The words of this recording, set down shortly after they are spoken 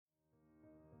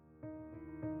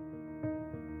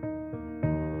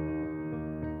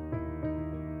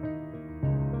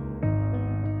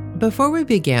Before we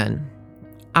begin,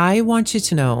 I want you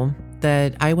to know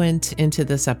that I went into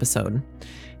this episode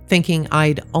thinking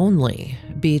I'd only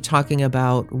be talking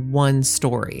about one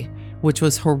story, which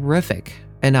was horrific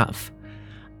enough,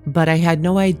 but I had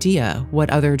no idea what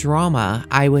other drama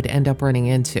I would end up running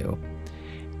into.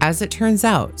 As it turns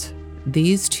out,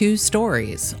 these two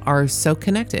stories are so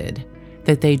connected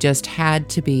that they just had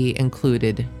to be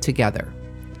included together.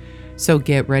 So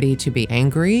get ready to be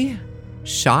angry,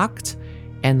 shocked,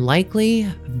 and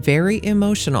likely very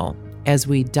emotional as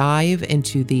we dive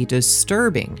into the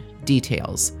disturbing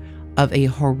details of a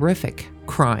horrific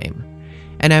crime.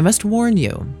 And I must warn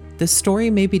you, this story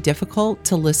may be difficult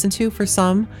to listen to for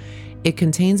some. It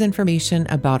contains information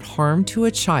about harm to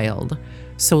a child,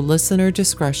 so listener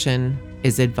discretion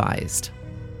is advised.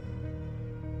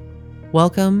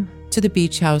 Welcome to the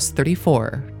Beach House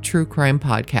 34 True Crime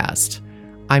Podcast.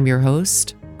 I'm your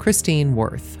host, Christine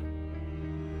Worth.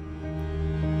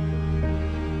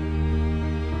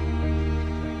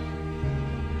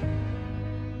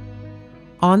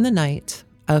 On the night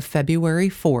of February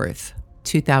 4th,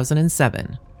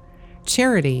 2007,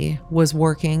 Charity was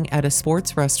working at a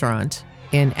sports restaurant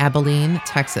in Abilene,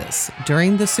 Texas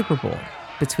during the Super Bowl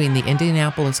between the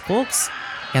Indianapolis Colts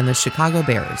and the Chicago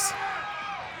Bears.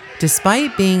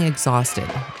 Despite being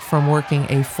exhausted from working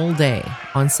a full day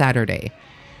on Saturday,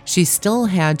 she still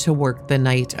had to work the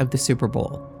night of the Super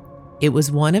Bowl. It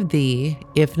was one of the,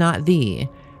 if not the,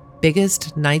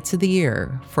 biggest nights of the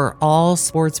year for all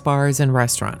sports bars and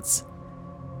restaurants.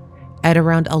 At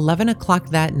around 11 o'clock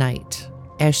that night,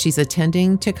 as she's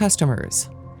attending to customers,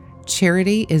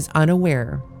 Charity is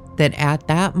unaware that at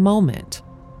that moment,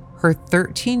 her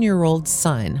 13-year-old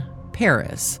son,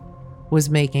 Paris,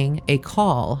 was making a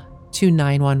call to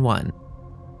 911.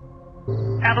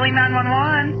 Abilene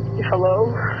 911.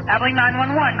 Hello? Abilene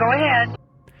 911, go ahead.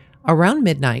 Around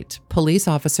midnight, police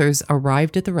officers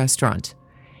arrived at the restaurant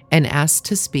and asked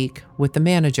to speak with the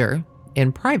manager in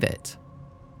private.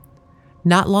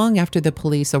 Not long after the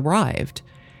police arrived,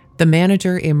 the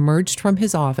manager emerged from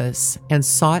his office and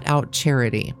sought out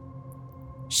Charity.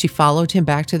 She followed him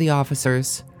back to the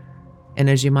officers, and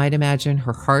as you might imagine,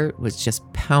 her heart was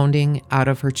just pounding out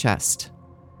of her chest.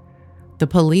 The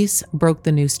police broke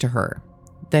the news to her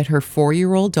that her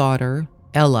 4-year-old daughter,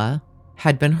 Ella,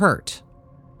 had been hurt.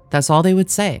 That's all they would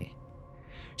say.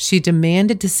 She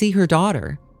demanded to see her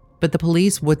daughter, but the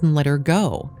police wouldn't let her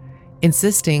go,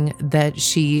 insisting that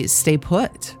she stay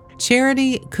put.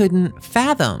 Charity couldn't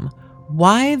fathom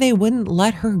why they wouldn't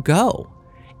let her go.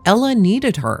 Ella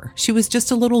needed her. She was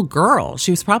just a little girl. She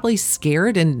was probably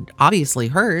scared and obviously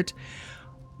hurt.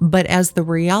 But as the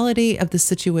reality of the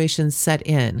situation set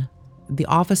in, the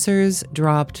officers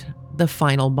dropped the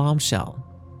final bombshell.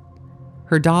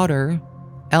 Her daughter,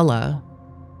 Ella,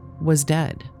 was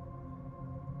dead.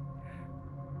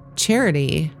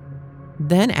 Charity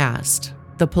then asked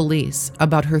the police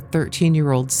about her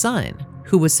 13-year-old son,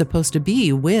 who was supposed to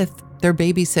be with their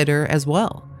babysitter as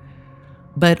well.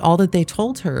 But all that they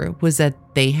told her was that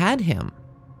they had him.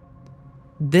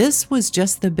 This was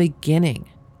just the beginning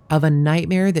of a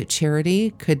nightmare that Charity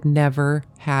could never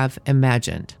have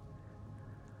imagined.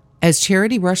 As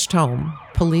Charity rushed home,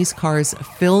 police cars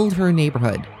filled her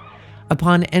neighborhood.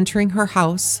 Upon entering her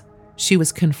house, she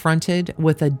was confronted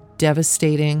with a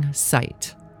devastating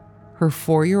sight. Her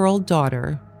 4-year-old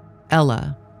daughter,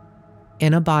 Ella,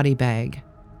 in a body bag,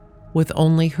 with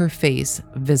only her face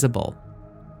visible.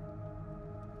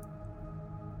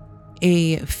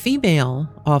 A female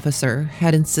officer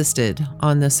had insisted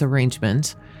on this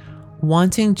arrangement,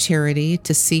 wanting Charity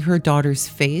to see her daughter's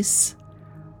face,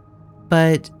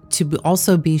 but to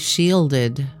also be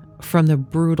shielded from the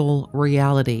brutal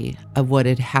reality of what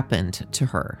had happened to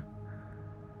her.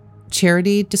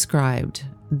 Charity described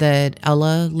that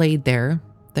Ella laid there.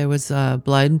 There was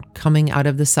blood coming out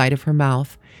of the side of her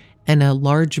mouth and a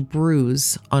large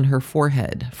bruise on her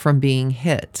forehead from being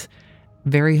hit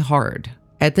very hard.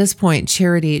 At this point,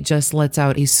 Charity just lets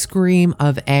out a scream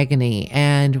of agony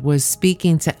and was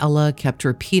speaking to Ella, kept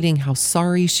repeating how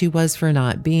sorry she was for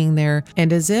not being there.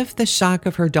 And as if the shock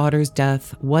of her daughter's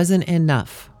death wasn't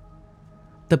enough,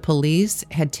 the police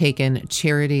had taken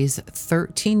Charity's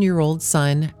 13-year-old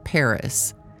son,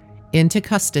 Paris, into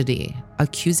custody,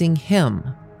 accusing him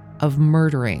of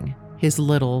murdering his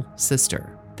little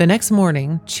sister. The next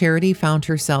morning, Charity found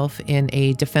herself in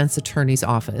a defense attorney's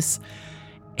office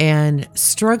and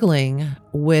struggling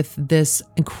with this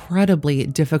incredibly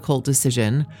difficult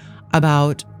decision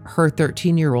about her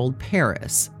 13-year-old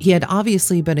Paris. He had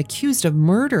obviously been accused of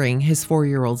murdering his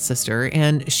 4-year-old sister,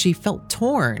 and she felt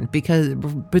torn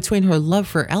between her love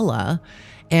for Ella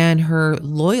and her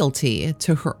loyalty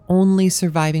to her only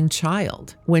surviving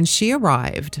child. When she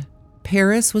arrived,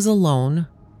 Paris was alone,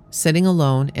 sitting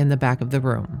alone in the back of the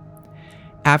room.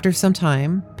 After some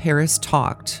time, Paris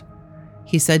talked.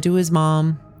 He said to his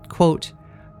mom, quote,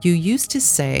 "You used to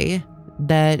say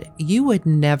that you would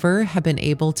never have been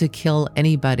able to kill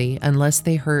anybody unless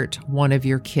they hurt one of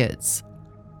your kids.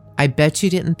 I bet you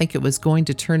didn't think it was going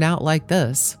to turn out like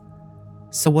this.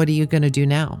 So what are you going to do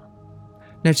now?"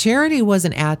 Now, Charity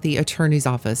wasn't at the attorney's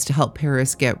office to help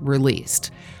Paris get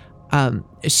released.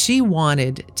 She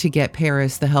wanted to get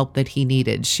Paris the help that he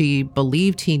needed. She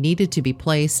believed he needed to be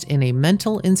placed in a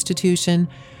mental institution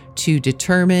to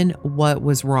determine what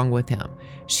was wrong with him.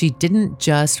 She didn't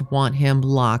just want him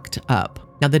locked up.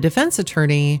 Now, the defense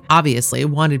attorney obviously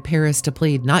wanted Paris to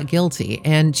plead not guilty,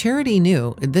 and Charity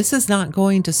knew this is not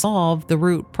going to solve the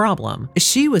root problem.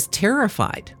 She was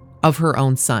terrified of her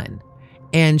own son,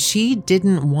 and she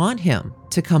didn't want him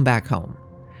to come back home.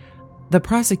 The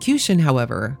prosecution,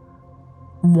 however,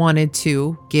 wanted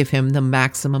to give him the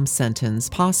maximum sentence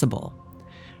possible.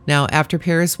 Now, after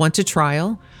Paris went to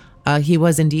trial, he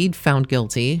was indeed found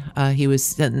guilty. He was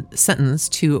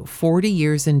sentenced to 40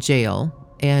 years in jail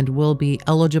and will be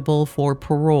eligible for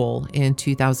parole in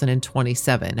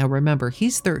 2027. Now, remember,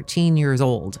 he's 13 years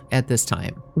old at this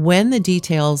time. When the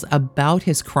details about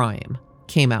his crime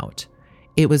came out,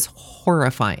 it was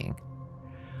horrifying.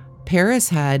 Paris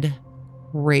had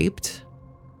raped,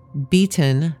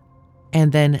 beaten,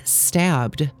 and then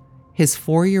stabbed his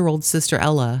 4-year-old sister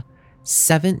Ella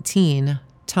 17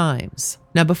 times.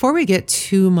 Now, before we get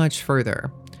too much further,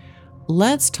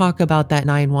 let's talk about that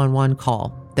 911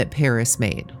 call that Paris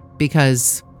made,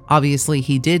 because obviously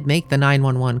he did make the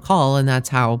 911 call, and that's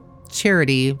how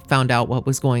Charity found out what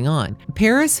was going on.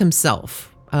 Paris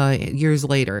himself, years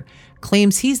later,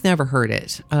 claims he's never heard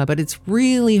it, but it's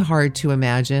really hard to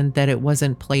imagine that it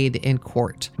wasn't played in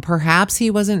court. Perhaps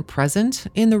he wasn't present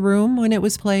in the room when it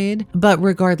was played, but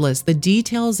regardless, the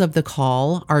details of the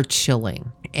call are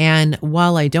chilling. And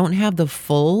while I don't have the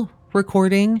full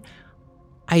recording,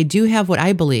 I do have what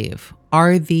I believe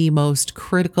are the most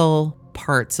critical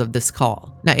parts of this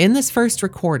call. Now, in this first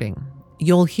recording,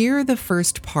 you'll hear the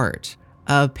first part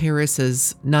of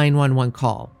Paris's 911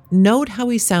 call. Note how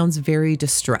he sounds very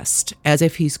distressed, as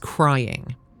if he's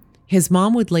crying. His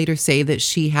mom would later say that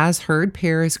she has heard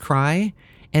Paris cry,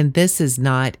 and this is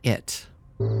not it.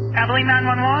 Abilene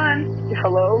 911.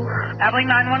 Hello? Abilene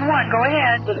 911, go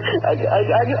ahead.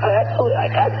 I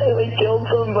actually killed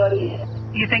somebody.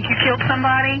 You think you killed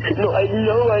somebody? No, I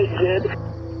know I did.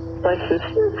 My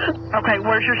sister. Okay,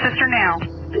 where's your sister now?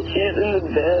 She's in the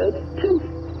bed.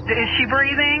 Is she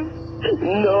breathing?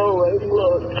 No, I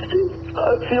looked.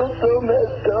 I feel so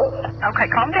messed up. Okay,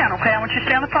 calm down, okay? I want you to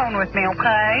stay on the phone with me,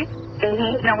 okay?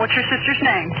 Mm-hmm. Now, what's your sister's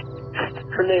name?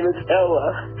 Her name is Ella.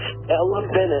 Ella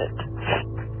Bennett.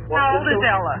 How old is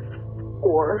Ella?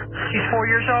 4. She's 4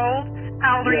 years old?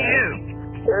 How old are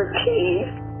you?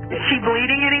 13. Is she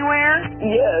bleeding anywhere?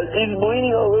 Yeah, she's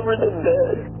bleeding all over the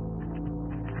bed.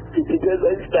 Because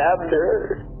I stabbed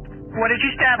her. What did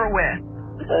you stab her with?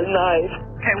 A knife.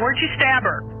 Okay, where'd you stab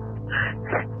her?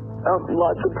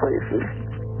 Lots of places.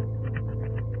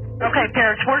 Okay,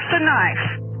 Paris, where's the knife?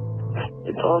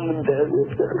 It's on the bed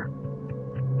with her.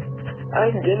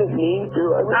 I didn't mean to.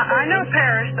 I know,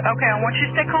 Paris. Okay, I want you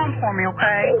to stay calm for me,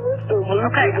 okay? I was so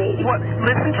Okay,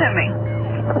 listen to me.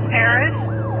 Paris?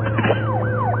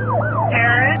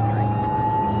 Paris?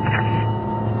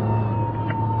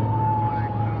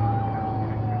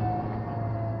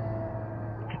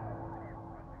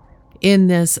 In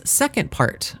this second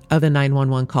part of the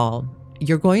 911 call,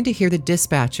 you're going to hear the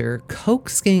dispatcher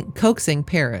coaxing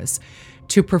Paris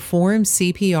to perform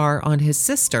CPR on his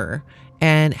sister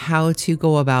and how to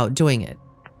go about doing it.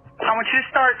 I want you to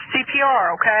start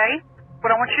CPR, okay? What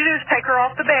I want you to do is take her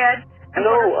off the bed.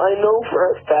 No, I know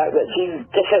for a fact that she's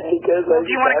dead because Do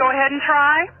you want to go ahead and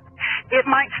try? It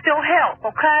might still help,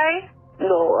 okay?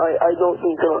 No, I don't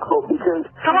think it'll help because...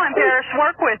 Come on, Paris,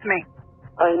 work with me.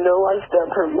 I know I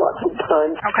stabbed her lots of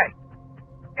times. Okay.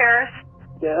 Paris?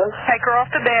 Yes? Take her off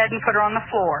the bed and put her on the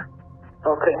floor.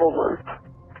 Okay, hold on.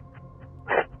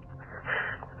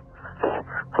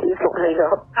 Please don't hang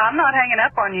up. I'm not hanging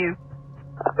up on you.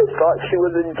 I thought she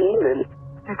was a demon.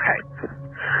 Okay.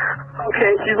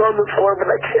 Okay, she's on the floor, but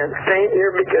I can't stay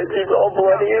here because she's all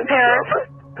bloody and Paris,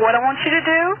 stuff. what I want you to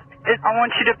do is I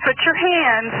want you to put your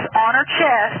hands on her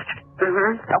chest,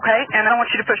 Mm-hmm. okay? And I want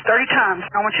you to push 30 times.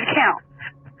 I want you to count.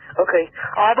 Okay.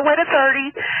 All the way to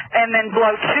 30, and then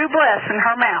blow 2 breaths in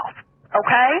her mouth.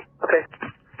 Okay? Okay.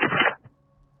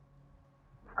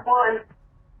 1,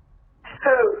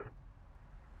 2,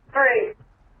 3,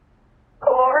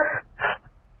 4,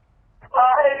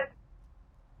 5,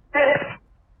 6,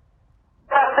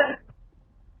 7,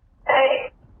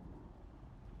 8,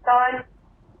 9,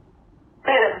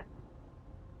 10,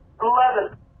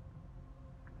 11,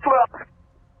 12.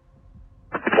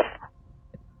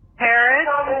 Paris?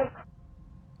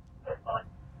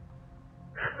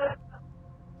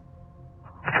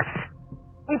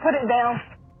 We put it down.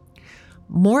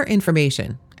 More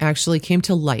information actually came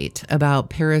to light about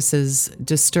Paris's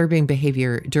disturbing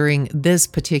behavior during this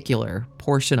particular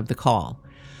portion of the call.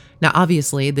 Now,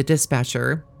 obviously, the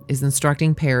dispatcher is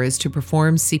instructing Paris to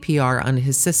perform CPR on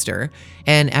his sister,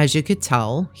 and as you could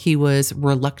tell, he was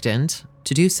reluctant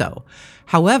to do so.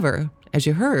 However, as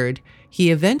you heard,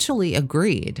 he eventually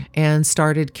agreed and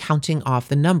started counting off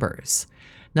the numbers.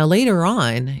 Now, later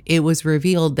on, it was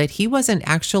revealed that he wasn't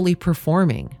actually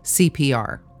performing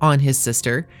CPR on his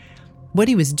sister. What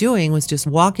he was doing was just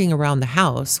walking around the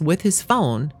house with his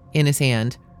phone in his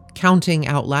hand, counting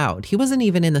out loud. He wasn't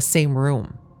even in the same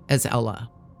room as Ella.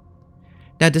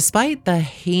 Now, despite the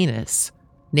heinous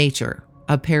nature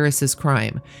of Paris's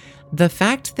crime, the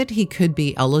fact that he could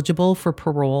be eligible for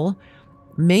parole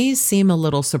may seem a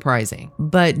little surprising,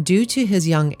 but due to his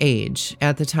young age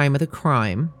at the time of the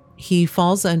crime, he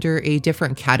falls under a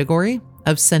different category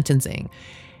of sentencing.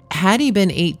 Had he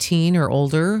been 18 or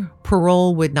older,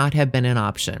 parole would not have been an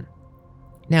option.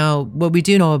 Now, what we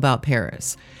do know about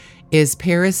Paris is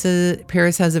Paris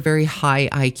has a very high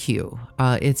IQ.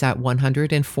 It's at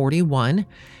 141,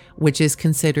 which is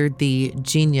considered the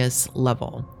genius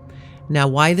level. Now,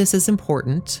 why this is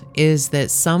important is that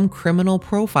some criminal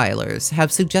profilers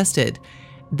have suggested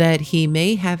that he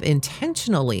may have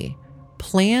intentionally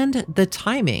planned the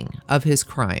timing of his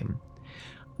crime.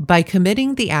 By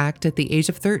committing the act at the age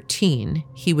of 13,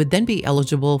 he would then be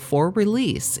eligible for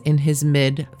release in his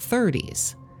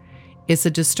mid-30s. It's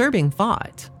a disturbing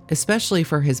thought, especially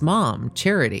for his mom,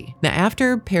 Charity. Now,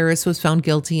 after Paris was found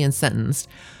guilty and sentenced,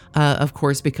 of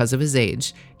course, because of his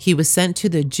age, he was sent to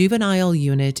the juvenile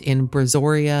unit in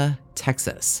Brazoria,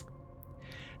 Texas.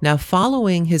 Now,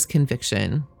 following his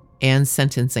conviction and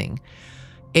sentencing,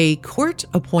 a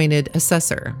court-appointed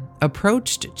assessor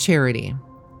approached Charity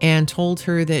and told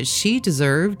her that she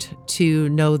deserved to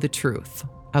know the truth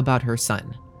about her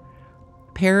son.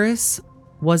 Paris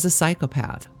was a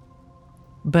psychopath,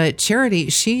 but Charity,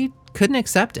 she couldn't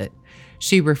accept it.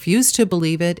 She refused to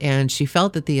believe it, and she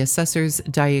felt that the assessor's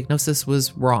diagnosis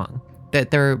was wrong,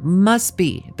 that there must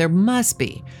be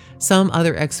some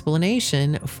other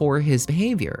explanation for his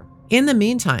behavior. In the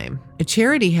meantime,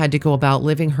 Charity had to go about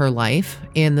living her life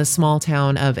in the small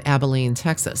town of Abilene,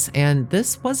 Texas, and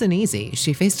this wasn't easy.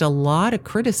 She faced a lot of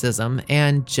criticism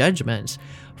and judgment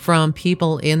from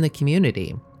people in the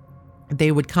community.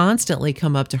 They would constantly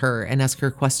come up to her and ask her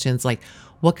questions like,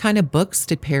 what kind of books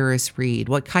did Paris read?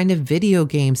 What kind of video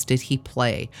games did he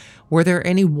play? Were there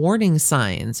any warning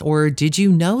signs? Or did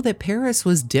you know that Paris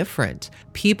was different?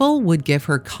 People would give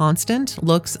her constant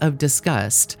looks of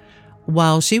disgust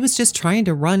while she was just trying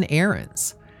to run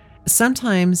errands.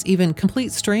 Sometimes even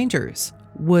complete strangers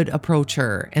would approach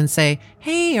her and say,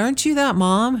 hey, aren't you that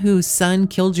mom whose son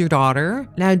killed your daughter?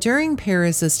 Now, during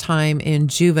Paris's time in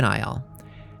juvenile,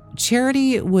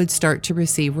 Charity would start to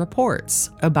receive reports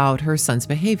about her son's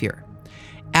behavior.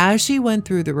 As she went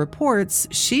through the reports,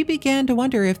 she began to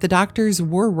wonder if the doctors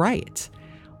were right.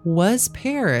 Was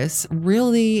Paris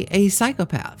really a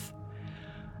psychopath?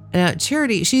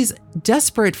 Charity, she's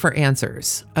desperate for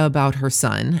answers about her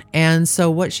son. And so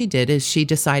what she did is she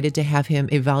decided to have him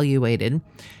evaluated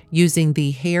using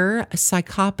the Hare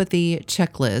Psychopathy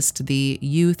Checklist, the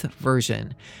youth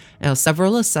version. Now,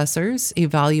 several assessors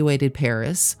evaluated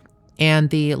Paris,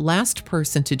 and the last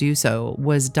person to do so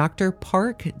was Dr.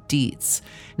 Park Dietz.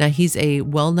 Now, he's a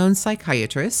well-known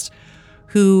psychiatrist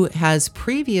who has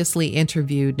previously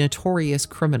interviewed notorious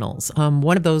criminals.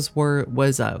 One of those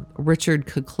was Richard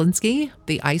Kuklinski,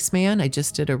 the Iceman. I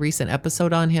just did a recent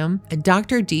episode on him.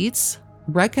 Dr. Dietz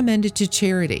recommended to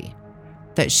Charity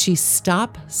that she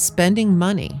stop spending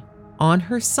money on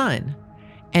her son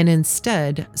and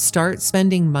instead start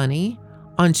spending money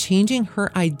on changing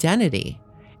her identity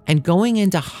and going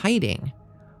into hiding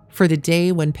for the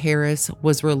day when Paris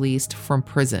was released from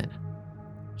prison.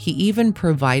 He even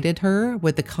provided her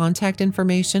with the contact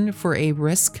information for a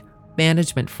risk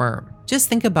management firm. Just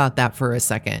think about that for a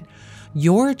second.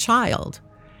 Your child,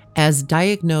 as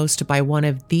diagnosed by one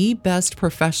of the best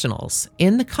professionals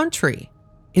in the country,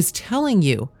 is telling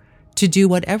you to do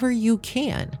whatever you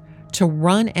can to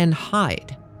run and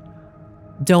hide.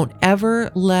 Don't ever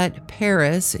let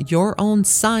Paris, your own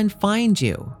son, find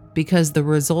you, because the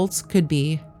results could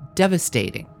be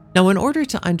devastating. Now, in order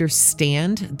to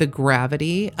understand the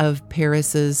gravity of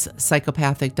Paris's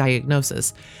psychopathic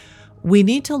diagnosis, we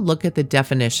need to look at the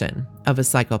definition of a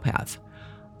psychopath.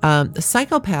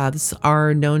 Psychopaths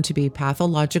are known to be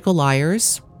pathological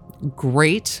liars,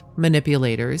 great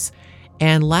manipulators,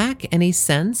 and lack any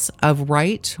sense of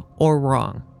right or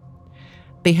wrong.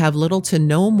 They have little to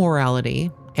no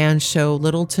morality and show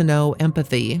little to no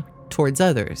empathy towards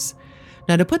others.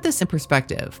 Now, to put this in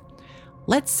perspective,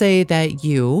 let's say that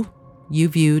you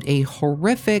viewed a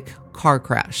horrific car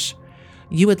crash.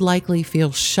 You would likely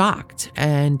feel shocked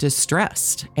and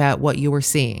distressed at what you were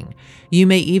seeing. You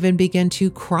may even begin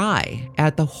to cry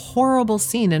at the horrible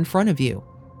scene in front of you.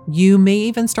 You may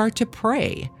even start to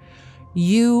pray.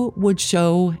 You would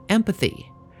show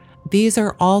empathy. These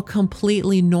are all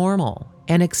completely normal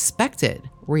and expected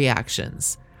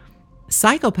reactions.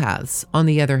 Psychopaths, on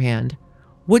the other hand,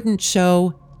 wouldn't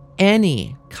show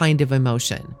any kind of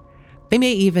emotion. They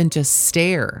may even just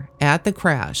stare at the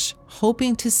crash,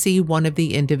 hoping to see one of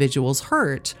the individuals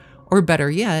hurt, or better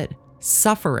yet,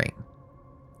 suffering.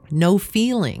 No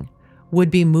feeling would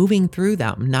be moving through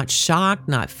them, not shock,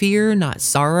 not fear, not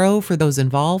sorrow for those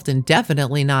involved, and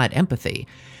definitely not empathy.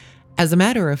 As a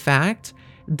matter of fact,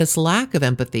 this lack of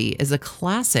empathy is a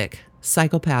classic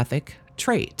psychopathic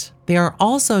trait. They are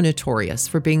also notorious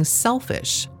for being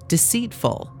selfish,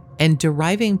 deceitful, and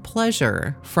deriving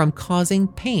pleasure from causing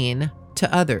pain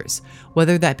to others,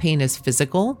 whether that pain is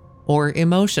physical or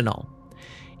emotional.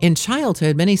 In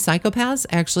childhood, many psychopaths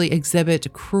actually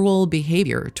exhibit cruel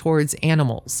behavior towards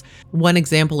animals. One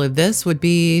example of this would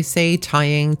be, say,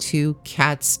 tying two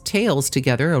cats' tails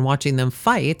together and watching them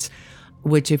fight,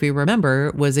 which, if you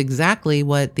remember, was exactly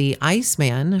what the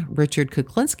Iceman, Richard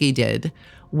Kuklinski, did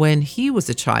when he was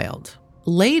a child.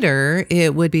 Later,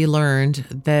 it would be learned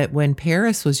that when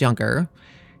Paris was younger,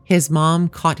 his mom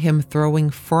caught him throwing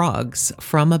frogs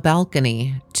from a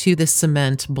balcony to the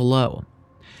cement below.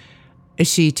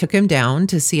 She took him down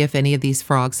to see if any of these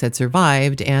frogs had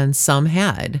survived, and some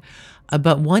had.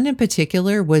 But one in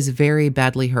particular was very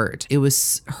badly hurt. It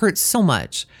was hurt so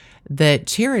much that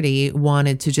Charity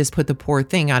wanted to just put the poor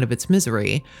thing out of its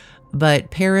misery,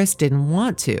 but Paris didn't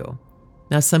want to.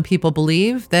 Now, some people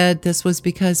believe that this was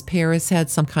because Paris had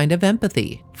some kind of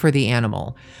empathy for the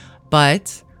animal,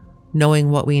 but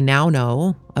knowing what we now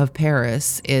know of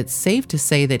Paris, it's safe to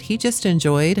say that he just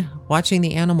enjoyed watching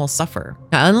the animal suffer.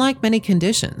 Now, unlike many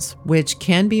conditions, which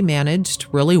can be managed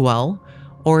really well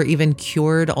or even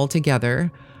cured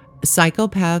altogether,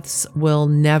 psychopaths will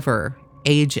never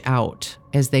age out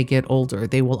as they get older.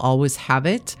 They will always have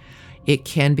it. It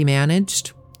can be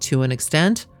managed to an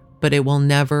extent, but it will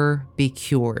never be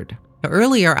cured.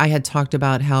 Earlier, I had talked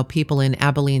about how people in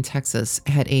Abilene, Texas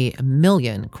had a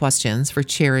million questions for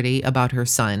Charity about her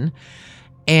son.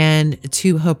 And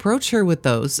to approach her with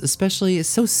those, especially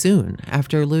so soon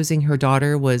after losing her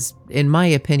daughter, was, in my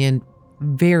opinion,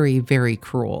 very, very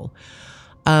cruel.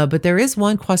 But there is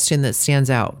one question that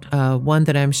stands out, one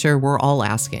that I'm sure we're all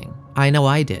asking. I know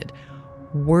I did.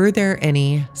 Were there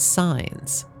any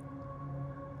signs?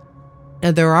 Now,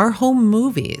 there are home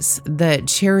movies that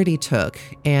Charity took,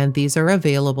 and these are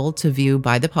available to view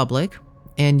by the public,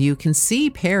 and you can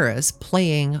see Paris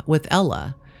playing with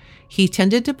Ella. He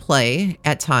tended to play,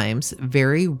 at times,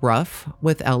 very rough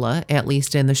with Ella, at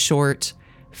least in the short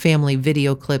family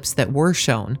video clips that were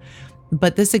shown.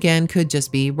 But this, again, could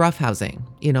just be roughhousing.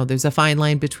 You know, there's a fine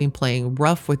line between playing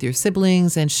rough with your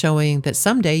siblings and showing that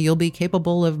someday you'll be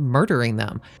capable of murdering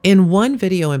them. In one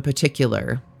video in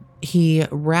particular, he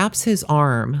wraps his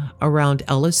arm around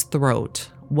Ella's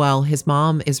throat while his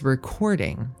mom is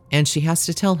recording, and she has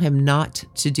to tell him not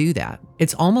to do that.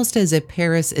 It's almost as if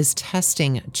Paris is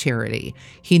testing Charity.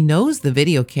 He knows the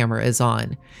video camera is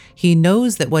on. He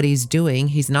knows that what he's doing,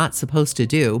 he's not supposed to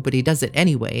do, but he does it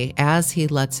anyway as he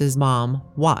lets his mom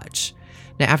watch.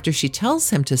 Now, after she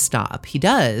tells him to stop, he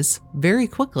does very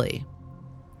quickly.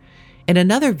 In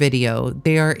another video,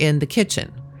 they are in the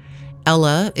kitchen.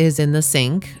 Ella is in the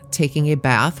sink taking a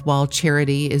bath while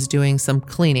Charity is doing some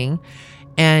cleaning,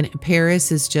 and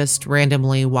Paris is just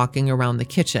randomly walking around the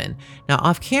kitchen. Now,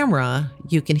 off camera,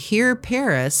 you can hear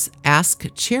Paris ask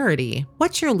Charity,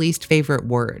 "What's your least favorite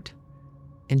word?"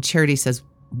 And Charity says,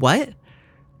 "What?"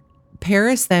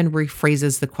 Paris then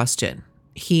rephrases the question.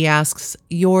 He asks,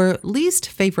 "Your least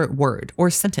favorite word or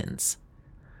sentence?"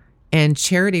 And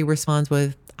Charity responds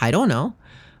with, "I don't know."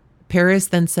 Paris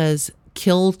then says,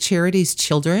 "Kill Charity's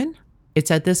children?"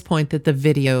 It's at this point that the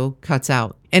video cuts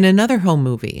out. In another home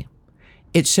movie,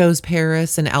 It shows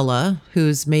Paris and Ella,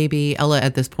 Ella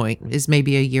at this point is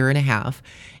maybe a year and a half,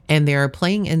 and they're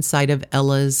playing inside of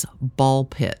Ella's ball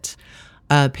pit.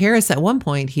 Paris, at one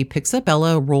point, he picks up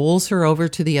Ella, rolls her over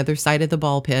to the other side of the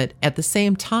ball pit, at the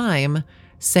same time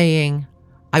saying,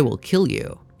 "I will kill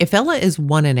you." If Ella is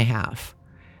 1.5,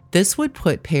 this would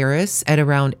put Paris at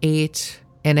around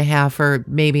 8.5 or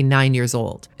maybe 9 years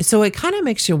old. So it kind of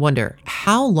makes you wonder,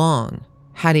 how long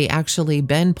had he actually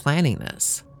been planning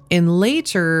this? In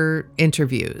later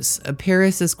interviews,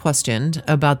 Paris is questioned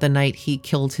about the night he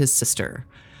killed his sister.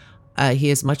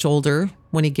 He is much older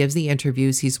when he gives the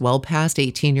interviews. He's well past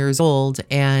 18 years old,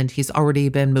 and he's already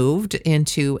been moved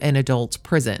into an adult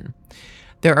prison.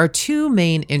 There are 2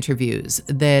 main interviews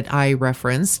that I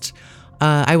referenced.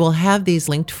 I will have these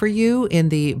linked for you in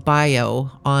the bio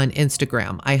on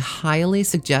Instagram. I highly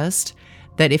suggest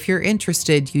that if you're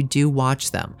interested, you do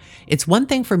watch them. It's one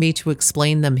thing for me to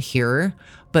explain them here,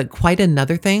 but quite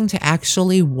another thing to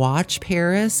actually watch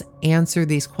Paris answer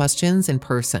these questions in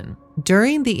person.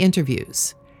 During the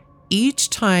interviews, each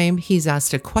time he's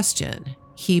asked a question,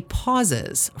 he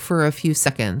pauses for a few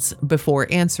seconds before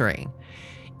answering.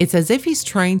 It's as if he's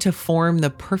trying to form the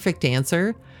perfect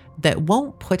answer that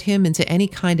won't put him into any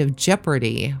kind of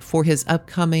jeopardy for his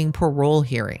upcoming parole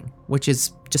hearing, which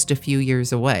is just a few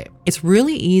years away. It's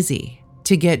really easy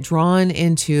to get drawn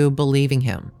into believing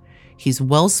him. He's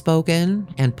well-spoken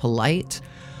and polite.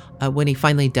 When he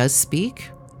finally does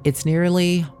speak, it's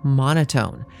nearly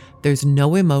monotone. There's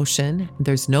no emotion.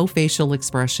 There's no facial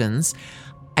expressions.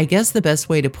 I guess the best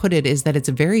way to put it is that it's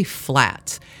very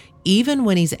flat. Even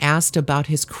when he's asked about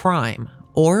his crime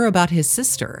or about his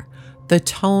sister, the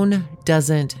tone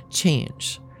doesn't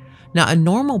change. Now, a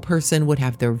normal person would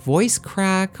have their voice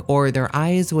crack or their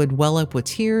eyes would well up with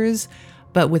tears,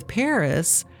 but with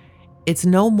Paris, it's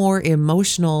no more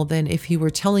emotional than if he were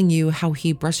telling you how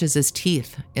he brushes his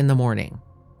teeth in the morning.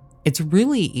 It's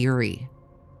really eerie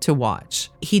to watch.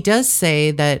 He does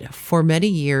say that for many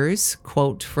years,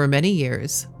 quote, "for many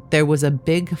years, there was a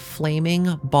big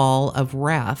flaming ball of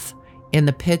wrath in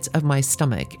the pit of my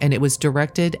stomach, and it was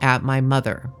directed at my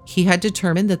mother." He had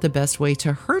determined that the best way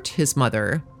to hurt his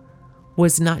mother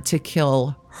was not to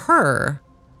kill her,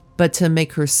 but to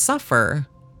make her suffer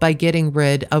by getting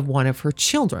rid of one of her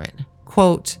children.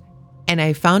 Quote, "And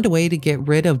I found a way to get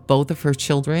rid of both of her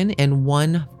children in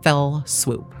one fell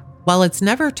swoop." While it's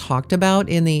never talked about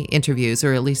in the interviews,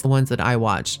 or at least the ones that I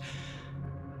watched,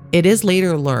 it is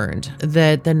later learned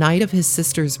that the night of his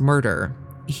sister's murder,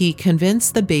 he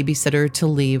convinced the babysitter to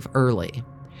leave early.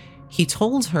 He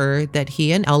told her that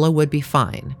he and Ella would be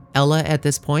fine. Ella, at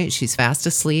this point, she's fast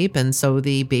asleep, and so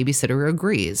the babysitter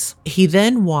agrees. He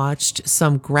then watched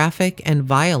some graphic and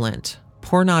violent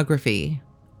pornography,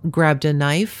 grabbed a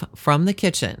knife from the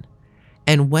kitchen,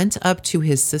 and went up to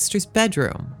his sister's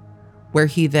bedroom, where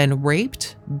he then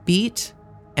raped, beat,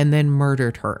 and then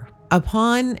murdered her.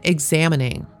 Upon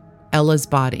examining Ella's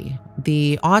body,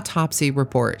 the autopsy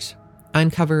report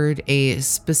uncovered a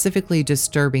specifically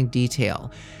disturbing detail.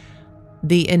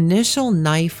 The initial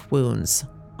knife wounds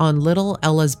on little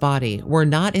Ella's body were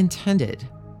not intended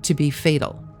to be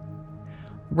fatal.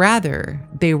 Rather,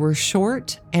 they were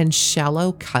short and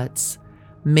shallow cuts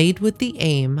made with the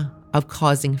aim of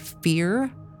causing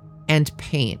fear and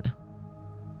pain.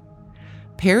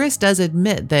 Paris does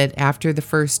admit that after the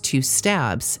first 2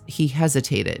 stabs, he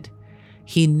hesitated.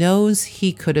 He knows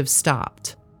he could have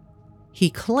stopped.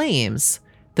 He claims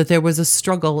that there was a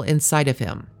struggle inside of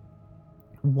him.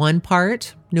 One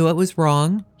part knew it was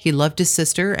wrong. He loved his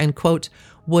sister and, quote,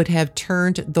 would have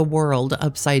turned the world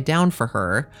upside down for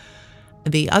her.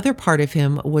 The other part of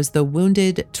him was the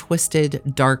wounded, twisted,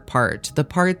 dark part, the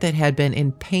part that had been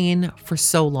in pain for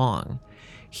so long.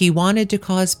 He wanted to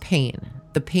cause pain,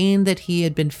 the pain that he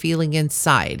had been feeling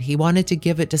inside. He wanted to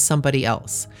give it to somebody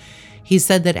else. He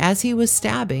said that as he was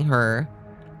stabbing her,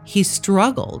 he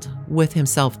struggled with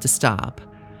himself to stop,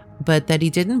 but that he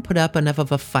didn't put up enough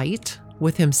of a fight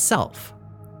with himself.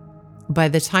 By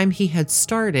the time he had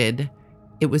started,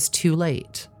 it was too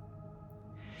late.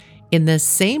 In this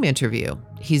same interview,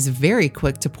 he's very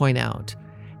quick to point out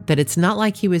that it's not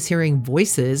like he was hearing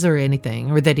voices or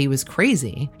anything, or that he was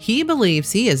crazy. He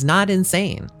believes he is not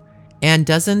insane and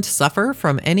doesn't suffer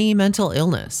from any mental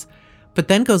illness, but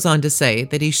then goes on to say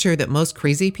that he's sure that most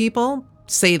crazy people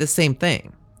say the same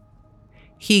thing.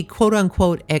 He quote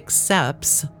unquote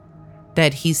accepts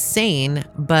that he's sane,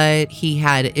 but he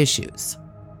had issues.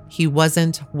 He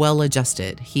wasn't well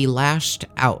adjusted. He lashed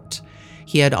out.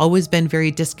 He had always been very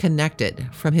disconnected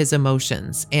from his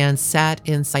emotions and sat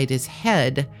inside his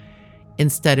head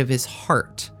instead of his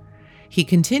heart. He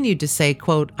continued to say,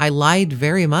 quote, I lied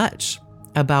very much.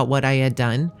 about what I had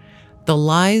done, the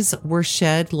lies were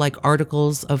shed like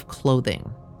articles of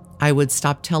clothing. I would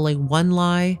stop telling one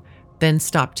lie, then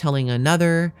stop telling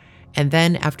another, and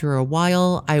then after a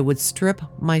while, I would strip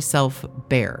myself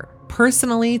bare.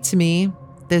 Personally, to me,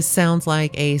 this sounds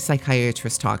like a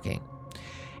psychiatrist talking,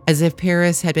 as if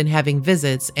Paris had been having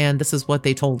visits and this is what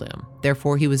they told him.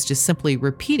 Therefore, he was just simply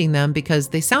repeating them because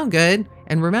they sound good.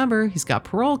 And remember, he's got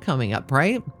parole coming up,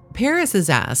 right? Paris is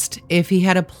asked if he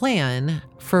had a plan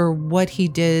for what he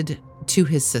did to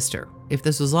his sister, if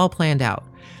this was all planned out.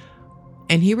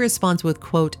 And he responds with,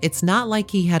 quote, "It's not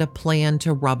like he had a plan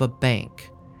to rob a bank."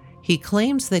 He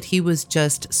claims that he was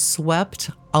just swept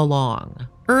along.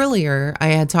 Earlier, I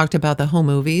had talked about the home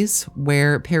movies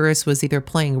where Paris was either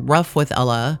playing rough with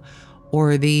Ella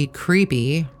or the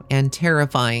creepy and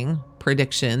terrifying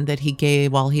prediction that he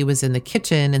gave while he was in the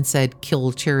kitchen and said,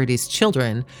 "Kill Charity's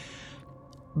children."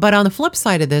 But on the flip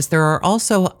side of this, there are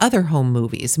also other home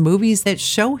movies, movies that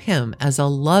show him as a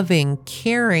loving,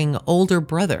 caring older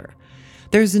brother.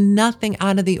 There's nothing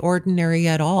out of the ordinary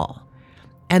at all.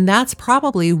 And that's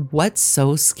probably what's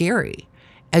so scary.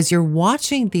 As you're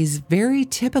watching these very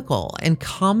typical and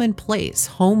commonplace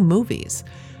home movies,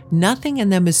 nothing in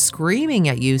them is screaming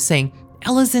at you saying,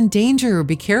 "Ella's in danger,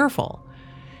 be careful."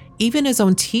 Even his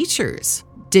own teachers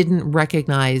didn't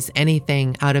recognize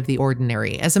anything out of the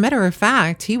ordinary. As a matter of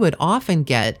fact, he would often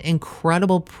get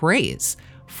incredible praise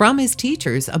from his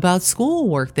teachers about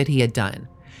schoolwork that he had done.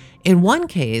 In one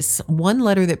case, one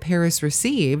letter that Paris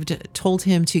received told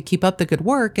him to keep up the good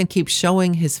work and keep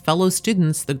showing his fellow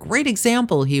students the great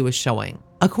example he was showing.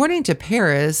 According to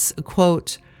Paris,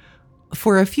 quote,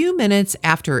 "For a few minutes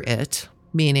after it,"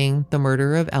 meaning the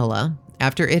murder of Ella,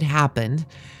 after it happened,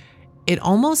 it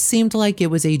almost seemed like it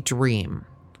was a dream,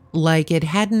 like it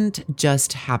hadn't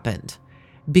just happened,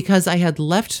 because I had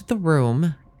left the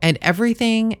room and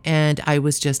everything and I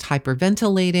was just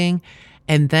hyperventilating.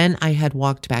 And then I had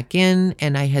walked back in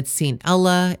and I had seen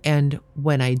Ella. And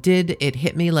when I did, it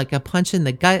hit me like a punch in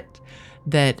the gut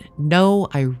that no,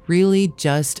 I really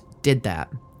just did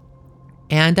that.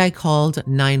 And I called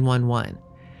 911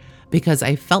 because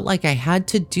I felt like I had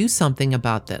to do something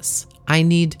about this.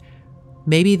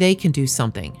 Maybe they can do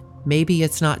something. Maybe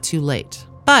it's not too late.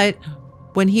 But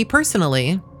when he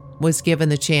personally was given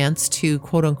the chance to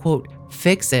quote unquote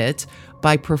fix it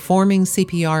by performing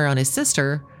CPR on his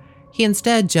sister, he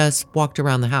instead just walked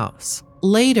around the house.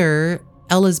 Later,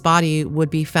 Ella's body would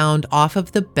be found off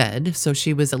of the bed, so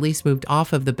she was at least moved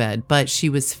off of the bed, but she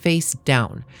was face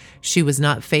down. She was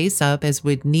not face up as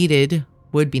would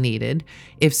be needed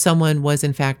if someone was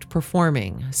in fact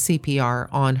performing CPR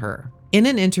on her. In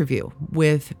an interview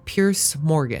with Piers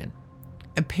Morgan,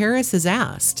 Paris is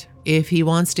asked if he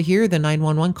wants to hear the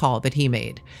 911 call that he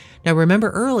made. Now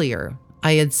remember earlier,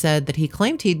 I had said that he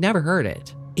claimed he'd never heard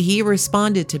it. He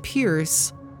responded to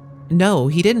Pierce, no,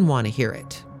 he didn't want to hear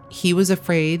it. He was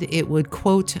afraid it would,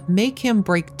 quote, make him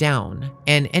break down,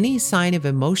 and any sign of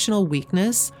emotional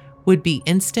weakness would be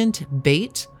instant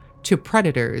bait to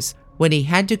predators when he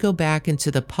had to go back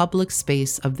into the public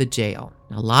space of the jail.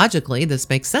 Now, logically, this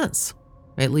makes sense,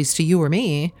 at least to you or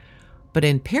me. But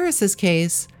in Paris's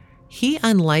case, he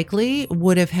unlikely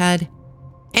would have had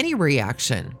any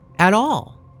reaction at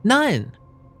all. None.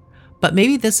 But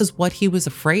maybe this is what he was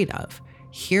afraid of,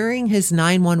 hearing his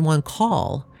 911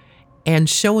 call and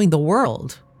showing the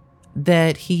world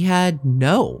that he had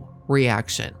no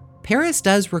reaction. Paris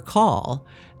does recall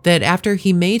that after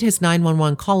he made his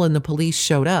 911 call and the police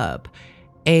showed up,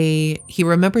 he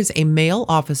remembers a male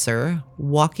officer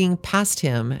walking past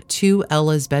him to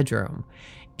Ella's bedroom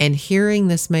and hearing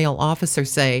this male officer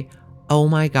say, "Oh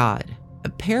my God."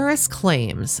 Paris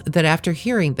claims that after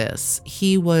hearing this,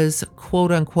 he was,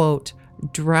 quote unquote,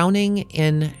 drowning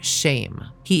in shame.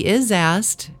 He is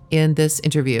asked in this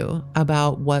interview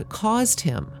about what caused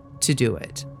him to do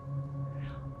it.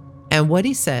 And what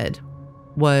he said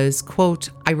was, quote,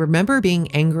 "I remember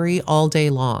being angry all day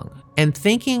long and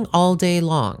thinking all day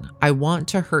long, I want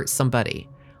to hurt somebody.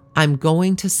 I'm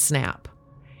going to snap."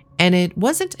 And it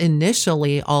wasn't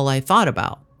initially all I thought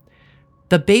about.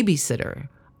 The babysitter,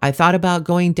 I thought about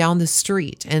going down the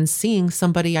street and seeing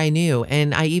somebody I knew,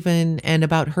 and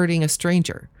about hurting a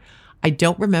stranger. I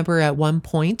don't remember at one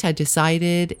point I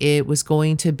decided it was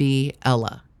going to be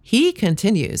Ella. He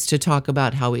continues to talk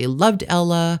about how he loved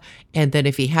Ella and that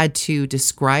if he had to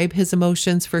describe his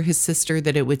emotions for his sister,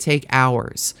 that it would take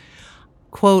hours.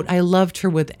 Quote, "I loved her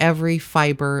with every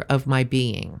fiber of my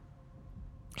being."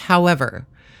 However,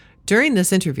 during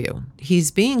this interview,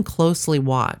 he's being closely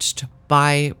watched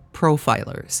by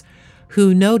profilers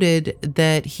who noted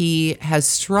that he has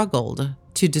struggled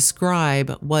to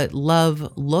describe what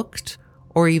love looked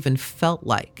or even felt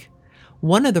like.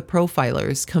 One of the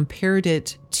profilers compared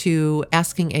it to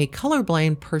asking a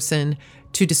colorblind person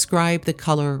to describe the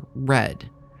color red.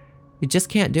 You just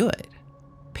can't do it.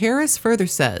 Paris further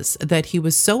says that he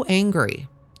was so angry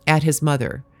at his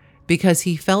mother because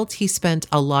he felt he spent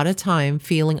a lot of time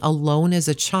feeling alone as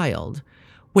a child,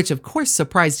 which of course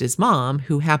surprised his mom,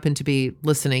 who happened to be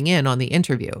listening in on the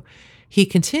interview. He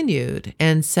continued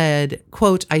and said,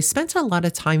 quote, "I spent a lot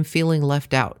of time feeling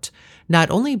left out, not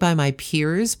only by my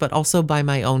peers, but also by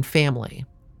my own family."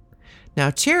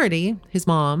 Now, Charity, his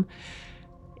mom,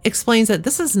 explains that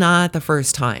this is not the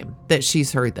first time that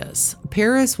she's heard this.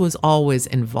 Paris was always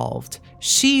involved.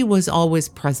 She was always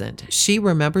present. She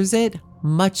remembers it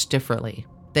much differently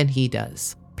than he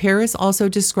does. Paris also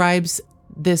describes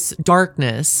this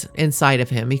darkness inside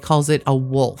of him. He calls it a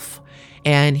wolf,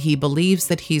 and he believes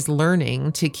that he's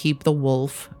learning to keep the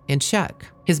wolf in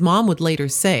check. His mom would later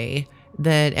say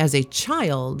that as a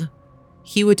child,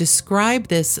 he would describe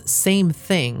this same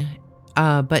thing,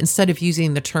 but instead of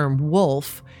using the term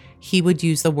wolf, he would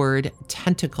use the word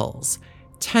tentacles.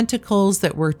 Tentacles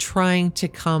that were trying to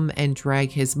come and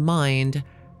drag his mind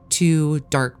to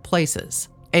dark places.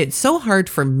 It's so hard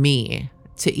for me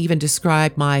to even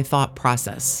describe my thought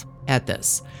process at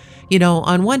this. You know,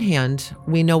 on one hand,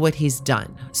 we know what he's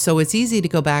done. So it's easy to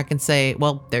go back and say,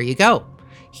 well, there you go.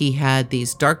 He had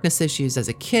these darkness issues as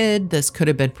a kid. This could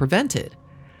have been prevented.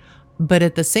 But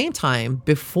at the same time,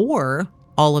 before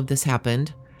all of this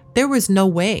happened, there was no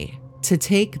way to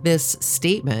take this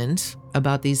statement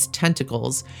about these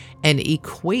tentacles and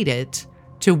equate it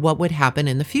to what would happen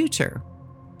in the future.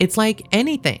 It's like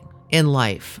anything in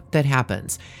life that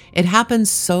happens. It happens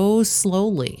so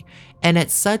slowly and at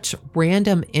such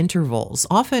random intervals,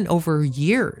 often over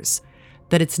years,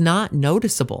 that it's not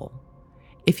noticeable.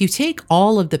 If you take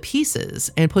all of the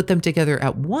pieces and put them together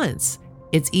at once,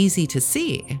 it's easy to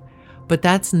see, but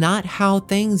that's not how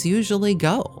things usually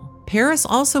go. Paris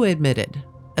also admitted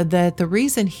that the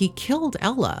reason he killed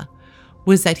Ella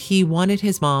was that he wanted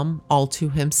his mom all to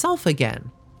himself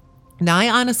again. Now, I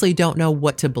honestly don't know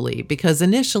what to believe, because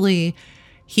initially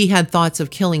he had thoughts of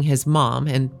killing his mom,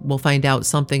 and we'll find out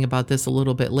something about this a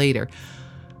little bit later.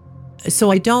 So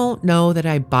I don't know that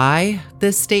I buy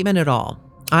this statement at all.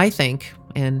 I think,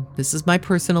 and this is my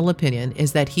personal opinion,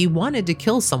 is that he wanted to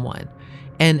kill someone,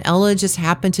 and Ella just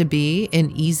happened to be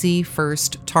an easy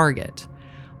first target.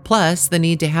 Plus, the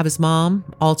need to have his mom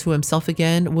all to himself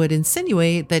again would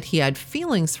insinuate that he had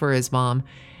feelings for his mom,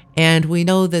 and we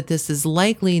know that this is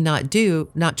likely not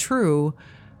true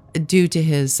due to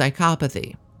his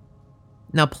psychopathy.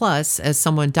 Now, plus, as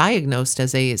someone diagnosed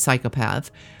as a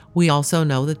psychopath, we also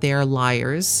know that they are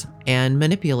liars and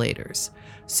manipulators.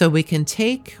 So we can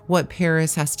take what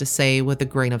Paris has to say with a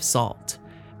grain of salt.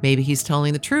 Maybe he's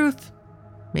telling the truth,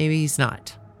 maybe he's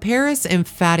not. Paris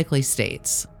emphatically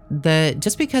states that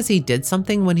just because he did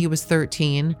something when he was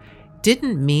 13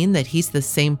 didn't mean that he's the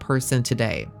same person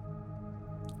today.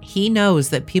 He knows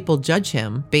that people judge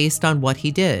him based on what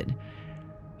he did.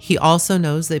 He also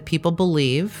knows that people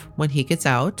believe when he gets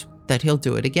out that he'll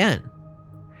do it again.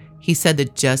 He said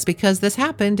that just because this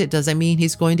happened, it doesn't mean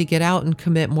he's going to get out and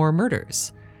commit more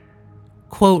murders.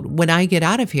 Quote, "When I get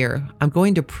out of here, I'm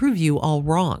going to prove you all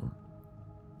wrong."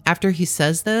 After he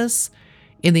says this,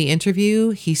 in the interview,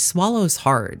 he swallows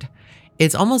hard.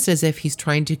 It's almost as if he's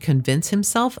trying to convince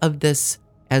himself of this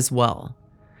as well.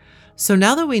 So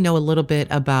now that we know a little bit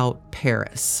about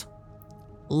Paris,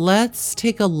 let's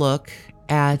take a look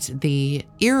at the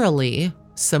eerily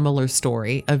similar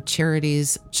story of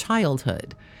Charity's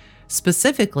childhood,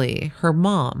 specifically her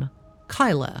mom,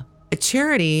 Kyla.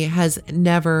 Charity has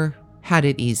never had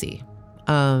it easy.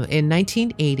 In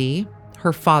 1980,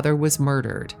 her father was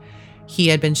murdered. He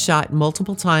had been shot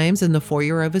multiple times in the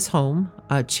foyer of his home.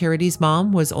 Charity's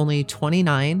mom was only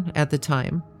 29 at the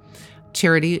time.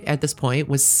 Charity at this point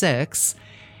was 6,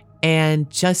 and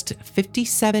just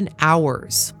 57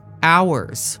 hours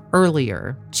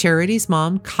earlier, Charity's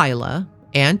mom, Kyla,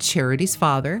 and Charity's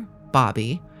father,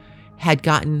 Bobby, had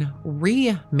gotten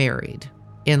remarried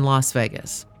in Las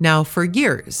Vegas. Now, for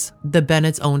years, the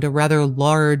Bennetts owned a rather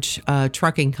large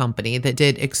trucking company that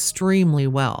did extremely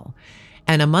well.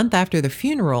 And a month after the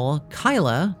funeral,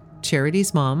 Kyla,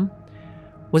 Charity's mom,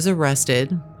 was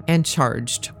arrested and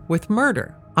charged with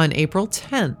murder. On April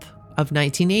 10th of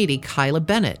 1980, Kyla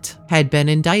Bennett had been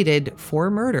indicted for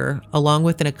murder along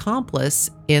with an accomplice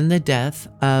in the death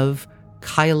of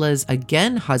Kyla's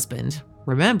again husband,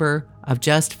 remember, of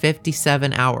just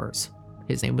 57 hours.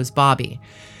 His name was Bobby.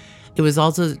 It was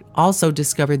also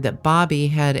discovered that Bobby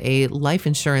had a life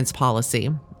insurance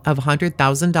policy of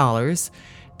 $100,000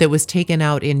 that was taken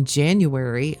out in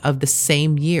January of the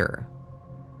same year,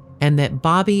 and that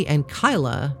Bobby and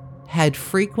Kyla had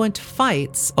frequent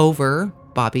fights over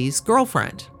Bobby's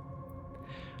girlfriend.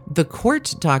 The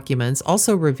court documents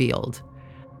also revealed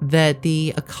that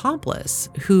the accomplice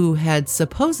who had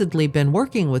supposedly been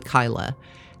working with Kyla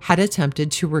had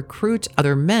attempted to recruit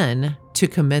other men to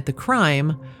commit the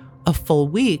crime a full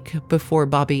week before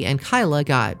Bobby and Kyla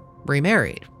got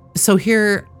remarried. So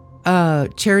here,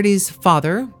 Charity's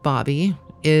father, Bobby,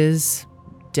 is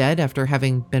dead after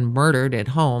having been murdered at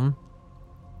home.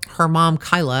 Her mom,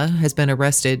 Kyla, has been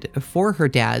arrested for her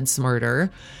dad's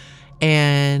murder.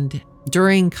 And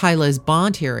during Kyla's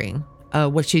bond hearing,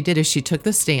 what she did is she took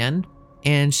the stand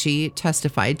and she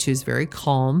testified. She was very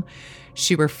calm.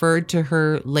 She referred to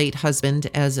her late husband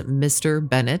as Mr.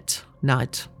 Bennett,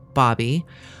 not Bobby.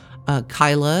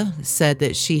 Kyla said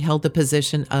that she held the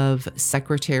position of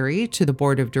secretary to the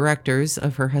board of directors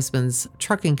of her husband's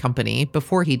trucking company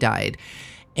before he died.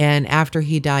 And after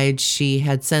he died, she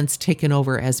had since taken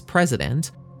over as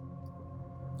president.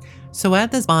 So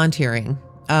at this bond hearing,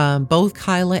 both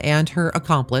Kyla and her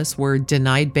accomplice were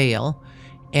denied bail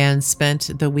and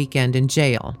spent the weekend in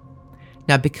jail.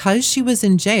 Now, because she was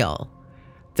in jail,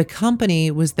 the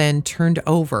company was then turned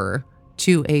over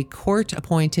to a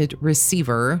court-appointed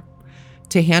receiver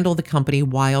to handle the company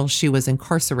while she was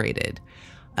incarcerated.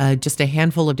 Just a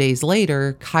handful of days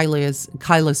later, Kyla's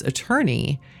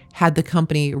attorney had the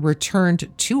company returned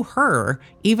to her,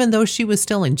 even though she was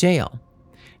still in jail.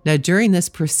 Now, during this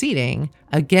proceeding,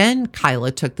 again,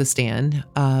 Kyla took the stand,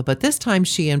 but this time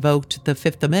she invoked the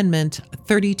Fifth Amendment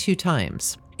 32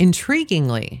 times.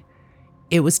 Intriguingly,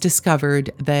 it was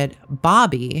discovered that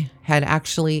Bobby had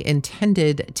actually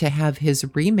intended to have his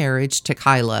remarriage to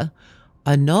Kyla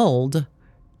annulled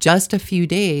just a few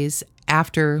days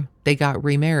after they got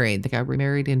remarried. They got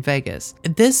remarried in Vegas.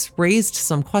 This raised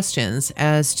some questions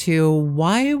as to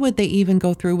why would they even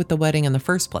go through with the wedding in the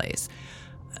first place.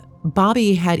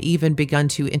 Bobby had even begun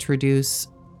to introduce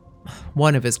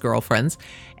one of his girlfriends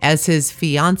as his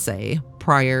fiance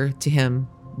prior to him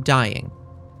dying.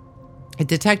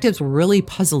 Detectives were really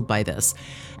puzzled by this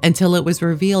until it was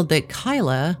revealed that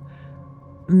Kyla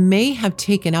may have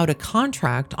taken out a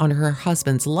contract on her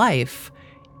husband's life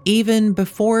even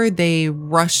before they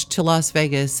rushed to Las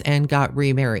Vegas and got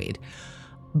remarried.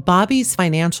 Bobby's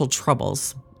financial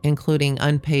troubles, including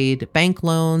unpaid bank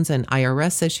loans and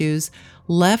IRS issues,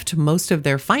 left most of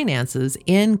their finances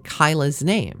in Kyla's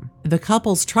name. The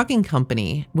couple's trucking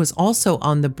company was also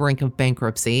on the brink of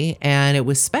bankruptcy, and it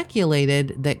was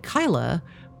speculated that Kyla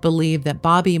believed that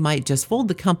Bobby might just fold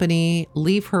the company,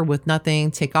 leave her with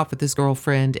nothing, take off with his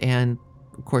girlfriend, and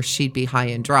of course she'd be high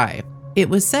and dry. It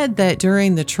was said that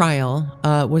during the trial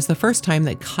was the first time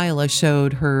that Kyla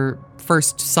showed her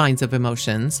first signs of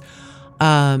emotions,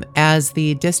 as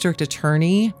the district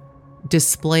attorney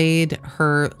displayed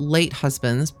her late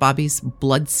husband's, Bobby's,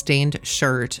 blood-stained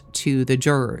shirt to the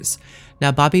jurors.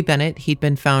 Now, Bobby Bennett, he'd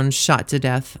been found shot to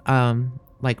death,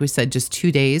 like we said, just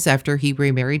 2 days after he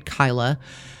remarried Kyla.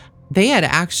 They had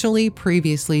actually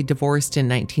previously divorced in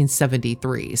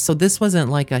 1973. So this wasn't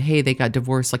like hey, they got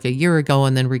divorced like a year ago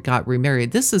and then got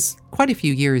remarried. This is quite a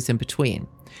few years in between.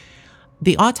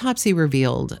 The autopsy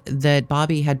revealed that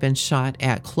Bobby had been shot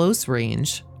at close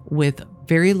range with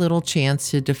very little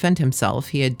chance to defend himself.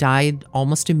 He had died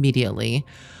almost immediately.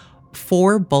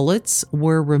 4 bullets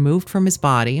were removed from his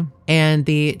body, and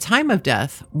the time of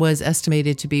death was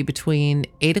estimated to be between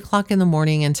 8 o'clock in the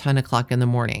morning and 10 o'clock in the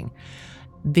morning.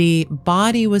 The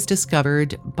body was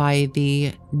discovered by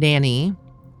the nanny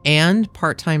and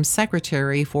part-time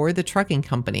secretary for the trucking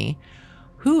company,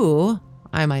 who,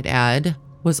 I might add,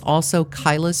 was also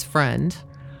Kyla's friend,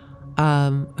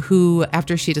 who,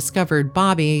 after she discovered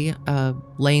Bobby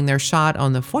laying there shot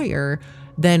on the foyer,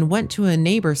 then went to a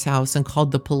neighbor's house and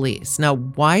called the police. Now,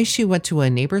 why she went to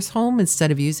a neighbor's home instead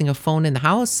of using a phone in the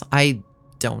house, I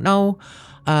don't know.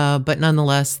 But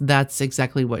nonetheless, that's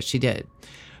exactly what she did.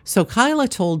 So Kyla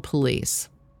told police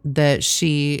that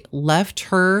she left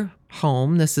her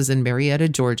home, this is in Marietta,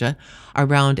 Georgia,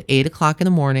 around 8 o'clock in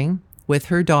the morning with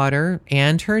her daughter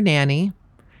and her nanny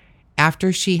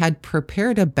after she had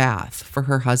prepared a bath for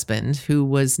her husband, who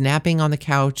was napping on the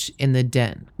couch in the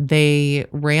den. They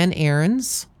ran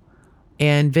errands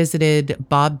and visited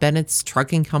Bob Bennett's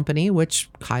trucking company, which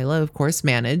Kyla, of course,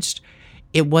 managed.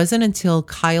 It wasn't until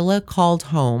Kyla called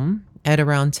home at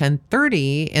around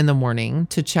 10:30 in the morning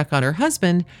to check on her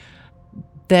husband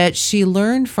that she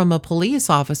learned from a police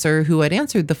officer who had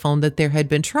answered the phone that there had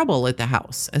been trouble at the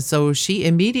house. And so she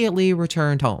immediately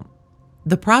returned home.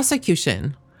 The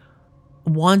prosecution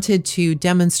wanted to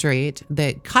demonstrate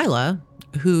that Kyla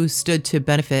who stood to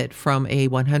benefit from a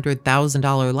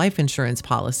 $100,000 life insurance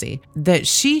policy, that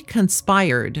she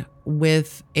conspired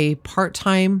with a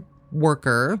part-time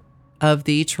worker of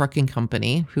the trucking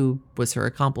company, who was her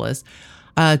accomplice,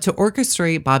 to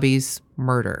orchestrate Bobby's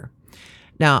murder.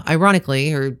 Now,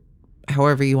 ironically, or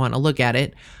however you want to look at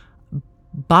it,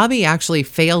 Bobby actually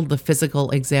failed the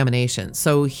physical examination,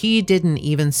 so he didn't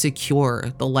even secure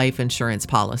the life insurance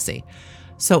policy.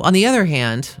 So on the other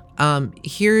hand,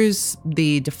 here's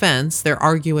the defense. They're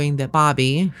arguing that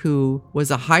Bobby, who was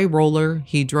a high roller,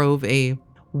 he drove a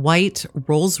white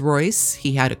Rolls Royce,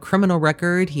 he had a criminal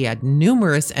record, he had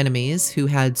numerous enemies who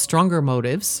had stronger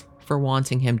motives for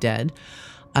wanting him dead.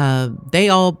 They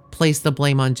all placed the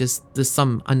blame on just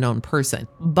some unknown person.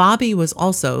 Bobby was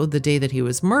also, the day that he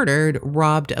was murdered,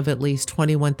 robbed of at least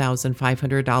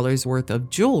 $21,500 worth of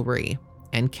jewelry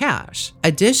and cash.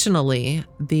 Additionally,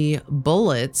 the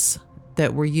bullets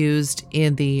that were used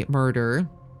in the murder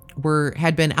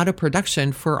had been out of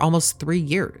production for almost 3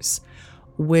 years,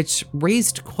 which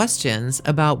raised questions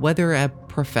about whether a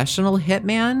professional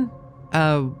hitman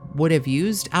would have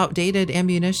used outdated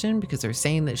ammunition, because they're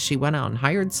saying that she went out and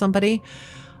hired somebody.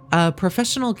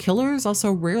 Professional killers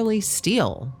also rarely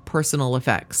steal personal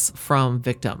effects from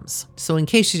victims. So in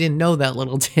case you didn't know that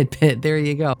little tidbit, there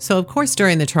you go. So of course,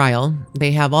 during the trial,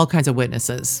 they have all kinds of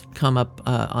witnesses come up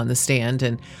on the stand.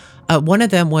 And one of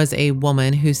them was a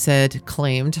woman who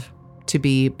claimed to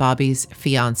be Bobby's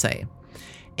fiance.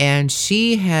 And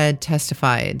she had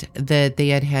testified that they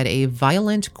had had a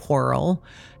violent quarrel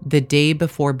the day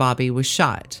before Bobby was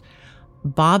shot.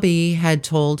 Bobby had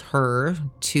told her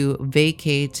to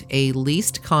vacate a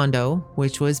leased condo,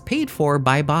 which was paid for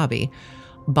by Bobby,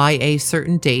 by a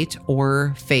certain date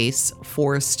or face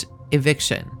forced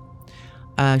eviction.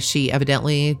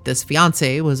 This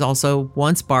fiance was also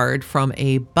once barred from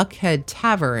a Buckhead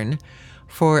tavern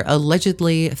for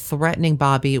allegedly threatening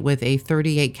Bobby with a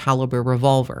 .38 caliber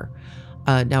revolver.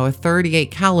 Now, a .38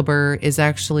 caliber is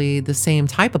actually the same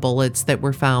type of bullets that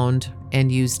were found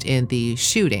and used in the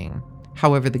shooting.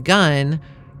 However, the gun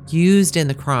used in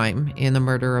the crime, in the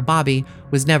murder of Bobby,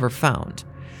 was never found.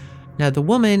 Now, the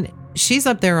woman, she's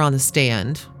up there on the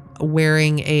stand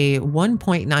wearing a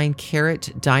 1.9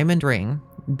 carat diamond ring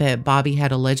that Bobby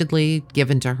had allegedly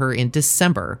given to her in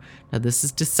December. Now, this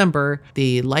is December.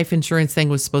 The life insurance thing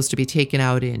was supposed to be taken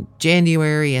out in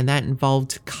January, and that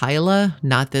involved Kyla,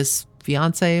 not this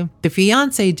fiance. The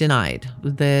fiance denied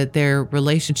that their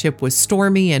relationship was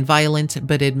stormy and violent,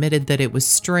 but admitted that it was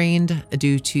strained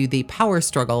due to the power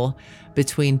struggle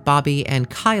between Bobby and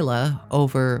Kyla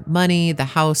over money, the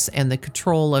house, and the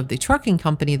control of the trucking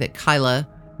company that Kyla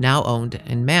now owned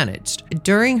and managed.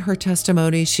 During her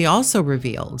testimony, she also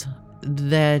revealed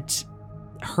that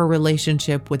her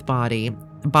relationship with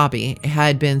Bobby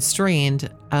had been strained,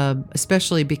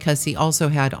 especially because he also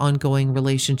had ongoing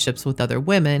relationships with other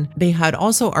women. They had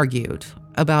also argued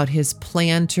about his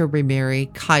plan to remarry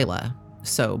Kyla.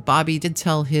 So Bobby did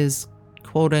tell his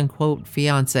quote-unquote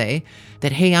fiance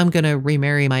that, hey, I'm going to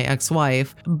remarry my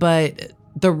ex-wife, but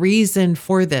the reason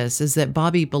for this is that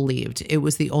Bobby believed it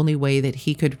was the only way that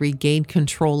he could regain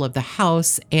control of the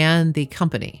house and the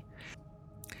company.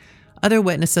 Other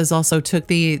witnesses also took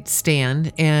the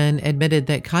stand and admitted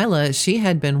that Kyla, she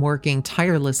had been working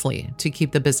tirelessly to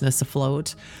keep the business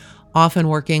afloat, often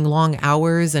working long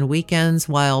hours and weekends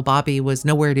while Bobby was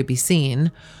nowhere to be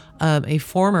seen. A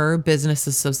former business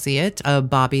associate of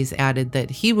Bobby's added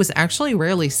that he was actually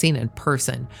rarely seen in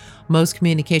person. Most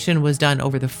communication was done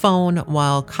over the phone,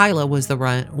 while Kyla was the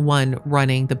one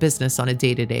running the business on a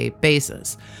day-to-day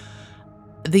basis.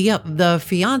 The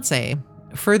fiance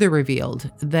further revealed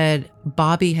that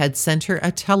Bobby had sent her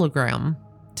a telegram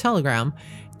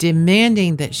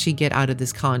demanding that she get out of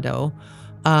this condo,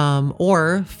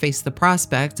 or face the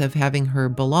prospect of having her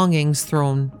belongings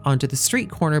thrown onto the street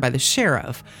corner by the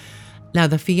sheriff. Now,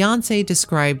 the fiance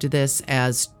described this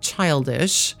as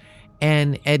childish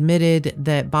and admitted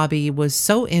that Bobby was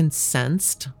so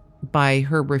incensed by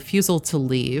her refusal to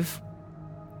leave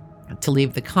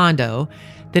the condo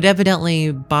that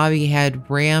evidently Bobby had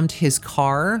rammed his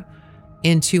car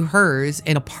into hers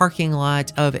in a parking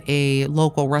lot of a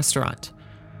local restaurant.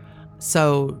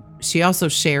 So she also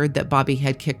shared that Bobby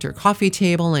had kicked her coffee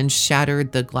table and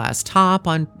shattered the glass top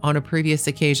on a previous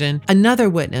occasion. Another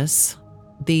witness,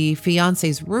 the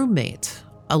fiance's roommate,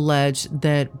 alleged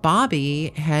that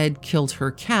Bobby had killed her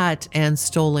cat and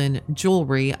stolen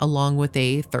jewelry along with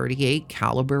a .38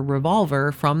 caliber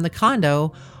revolver from the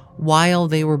condo while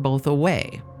they were both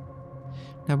away.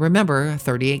 Now remember, a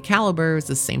 .38 caliber is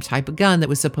the same type of gun that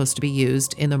was supposed to be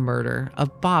used in the murder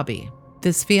of Bobby.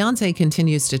 This fiance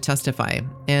continues to testify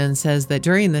and says that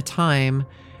during the time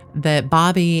that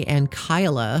Bobby and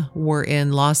Kyla were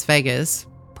in Las Vegas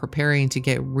preparing to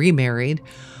get remarried,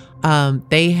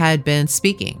 they had been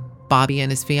speaking. Bobby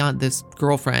and his this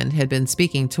girlfriend had been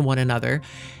speaking to one another.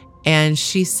 And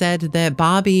she said that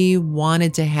Bobby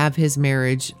wanted to have his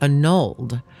marriage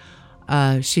annulled.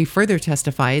 She further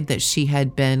testified that she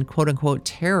had been, quote unquote,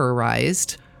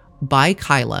 terrorized by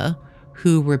Kyla,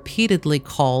 who repeatedly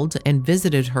called and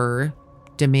visited her,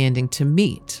 demanding to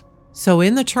meet. So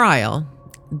in the trial,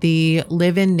 the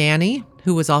live-in nanny,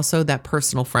 who was also that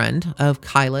personal friend of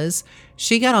Kyla's,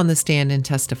 she got on the stand and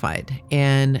testified.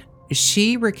 And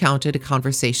she recounted a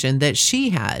conversation that she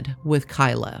had with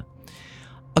Kyla.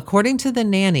 According to the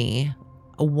nanny,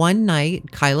 one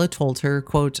night, Kyla told her,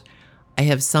 quote, "I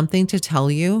have something to tell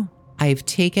you. I've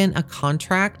taken a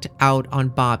contract out on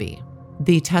Bobby."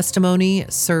 The testimony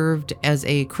served as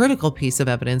a critical piece of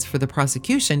evidence for the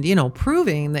prosecution,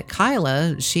 proving that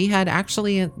Kyla, she had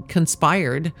actually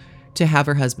conspired to have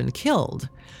her husband killed.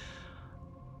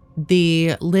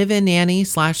 The live-in nanny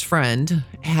 / friend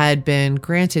had been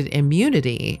granted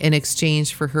immunity in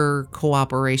exchange for her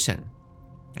cooperation.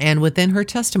 And within her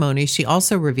testimony, she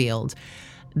also revealed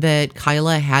that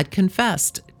Kyla had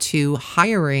confessed to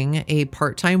hiring a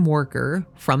part-time worker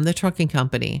from the trucking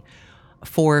company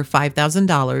for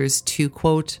 $5,000 to,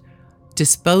 quote,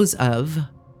 dispose of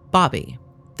Bobby.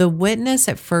 The witness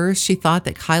at first, she thought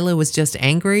that Kyla was just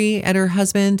angry at her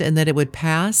husband and that it would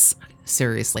pass.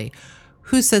 Seriously,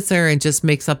 who sits there and just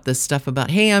makes up this stuff about,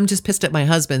 hey, I'm just pissed at my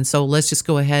husband, so let's just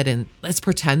go ahead and let's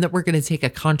pretend that we're going to take a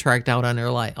contract out on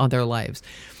their lives.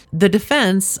 The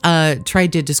defense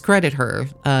tried to discredit her,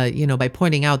 by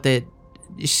pointing out that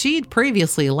she'd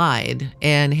previously lied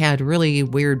and had really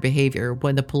weird behavior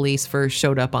when the police first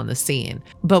showed up on the scene.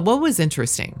 But what was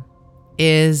interesting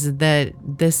is that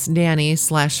this nanny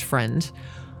 / friend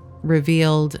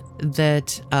revealed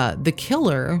that the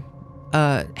killer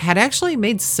had actually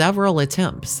made several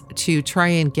attempts to try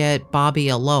and get Bobby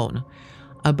alone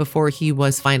before he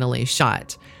was finally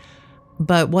shot.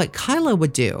 But what Kyla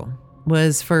would do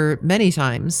was, for many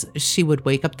times, she would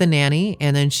wake up the nanny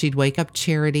and then she'd wake up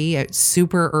Charity at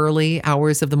super early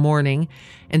hours of the morning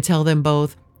and tell them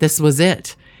both this was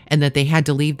it and that they had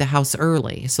to leave the house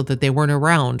early so that they weren't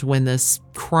around when this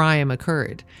crime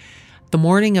occurred. The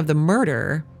morning of the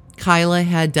murder, Kyla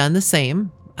had done the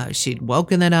same. She'd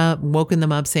woken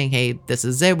them up saying, hey, this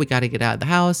is it. We got to get out of the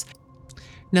house.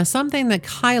 Now, something that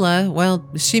Kyla, well,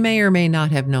 she may or may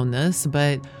not have known this,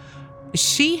 but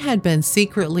she had been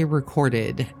secretly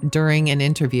recorded during an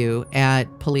interview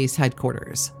at police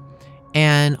headquarters.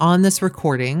 And on this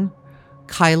recording,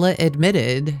 Kyla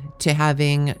admitted to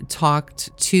having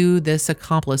talked to this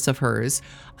accomplice of hers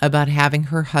about having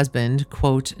her husband,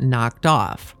 quote, knocked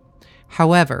off.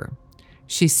 However,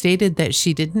 she stated that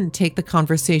she didn't take the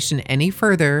conversation any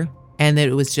further and that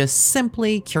it was just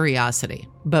simply curiosity.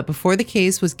 But before the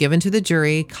case was given to the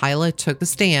jury, Kyla took the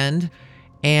stand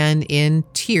and in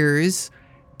tears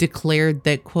declared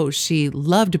that, quote, she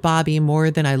loved Bobby more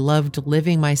than I loved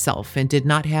living myself and did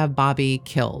not have Bobby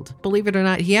killed. Believe it or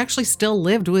not, he actually still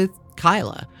lived with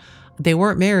Kyla. They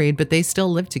weren't married, but they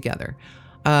still lived together.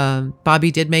 Bobby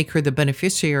did make her the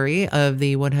beneficiary of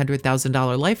the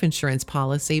 $100,000 life insurance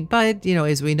policy, but,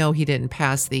 as we know, he didn't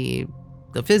pass the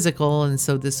physical, and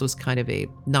so this was kind of a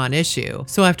non-issue.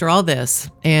 So after all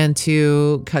this, and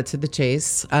to cut to the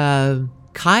chase,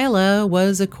 Kyla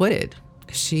was acquitted.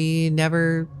 She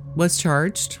never was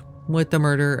charged with the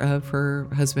murder of her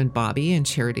husband, Bobby, and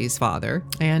Charity's father.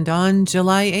 And on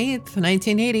July 8th,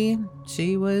 1980,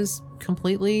 she was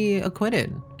completely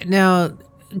acquitted. Now,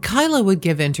 Kyla would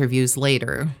give interviews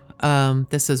later.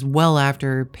 This is well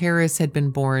after Paris had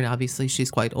been born. Obviously,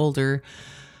 she's quite older.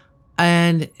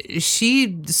 And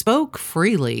she spoke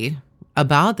freely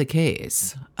about the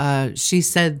case. She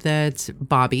said that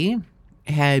Bobby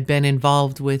had been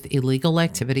involved with illegal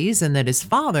activities and that his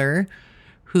father,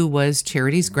 who was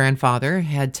Charity's grandfather,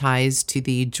 had ties to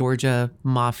the Georgia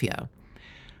mafia.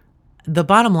 The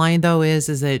bottom line, though,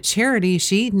 is that Charity,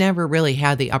 she never really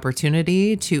had the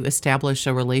opportunity to establish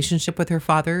a relationship with her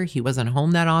father. He wasn't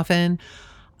home that often.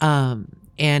 And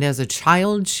as a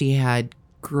child, she had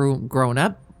grown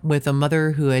up with a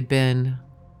mother who had been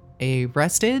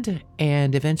arrested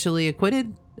and eventually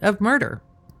acquitted of murder.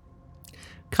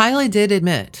 Kyla did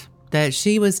admit that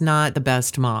she was not the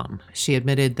best mom. She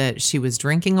admitted that she was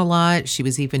drinking a lot. She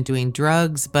was even doing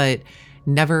drugs, but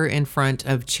never in front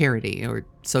of Charity, or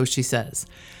so she says.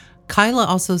 Kyla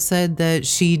also said that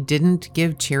she didn't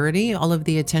give Charity all of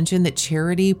the attention that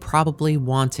Charity probably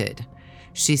wanted.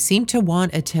 She seemed to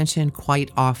want attention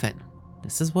quite often.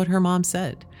 This is what her mom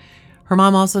said. Her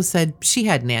mom also said she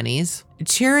had nannies.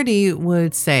 Charity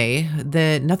would say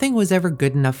that nothing was ever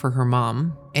good enough for her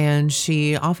mom, and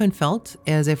she often felt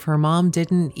as if her mom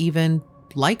didn't even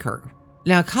like her.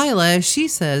 Now, Kyla, she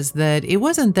says that it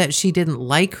wasn't that she didn't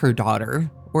like her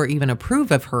daughter or even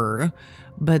approve of her,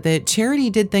 but that Charity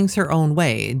did things her own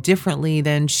way, differently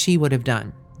than she would have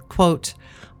done. Quote,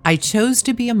 "I chose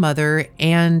to be a mother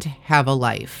and have a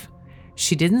life.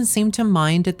 She didn't seem to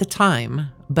mind at the time,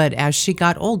 but as she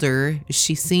got older,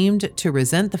 she seemed to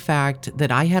resent the fact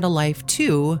that I had a life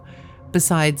too,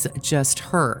 besides just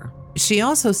her." She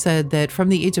also said that from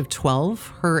the age of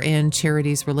 12, her and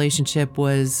Charity's relationship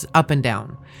was up and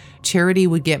down. Charity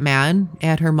would get mad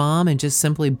at her mom and just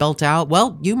simply belt out,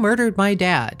 "Well, you murdered my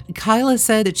dad." Kyla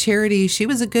said that Charity, she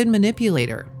was a good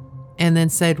manipulator, and then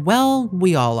said, "Well,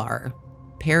 we all are.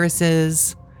 Paris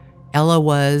is, Ella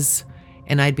was,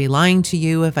 and I'd be lying to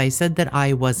you if I said that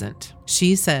I wasn't."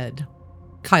 She said,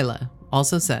 Kyla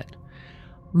also said,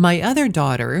 "My other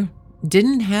daughter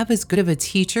didn't have as good of a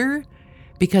teacher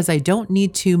because I don't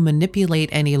need to manipulate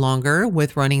any longer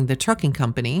with running the trucking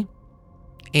company,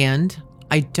 and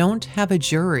I don't have a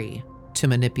jury to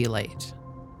manipulate."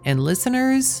 And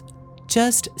listeners,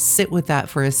 just sit with that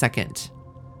for a second.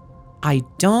 I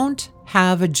don't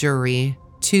have a jury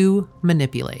to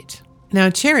manipulate.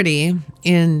 Now, Charity,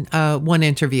 in one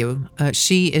interview,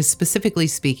 she is specifically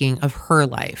speaking of her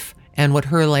life and what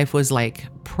her life was like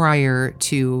prior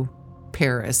to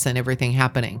Paris and everything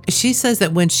happening. She says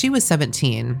that when she was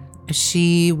 17,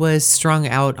 she was strung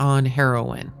out on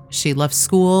heroin. She left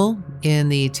school in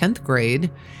the 10th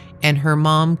grade and her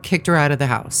mom kicked her out of the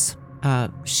house.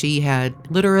 She had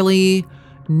literally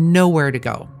nowhere to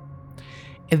go.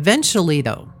 Eventually,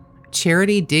 though,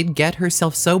 Charity did get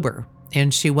herself sober.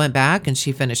 And she went back and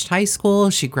she finished high school.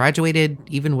 She graduated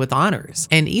even with honors.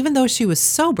 And even though she was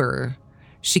sober,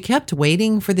 she kept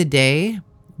waiting for the day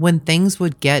when things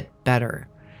would get better.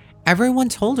 Everyone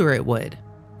told her it would.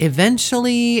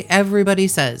 Eventually, everybody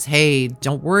says, "Hey,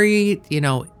 don't worry,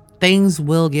 things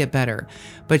will get better."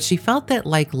 But she felt that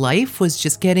life was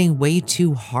just getting way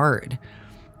too hard.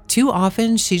 Too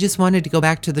often, she just wanted to go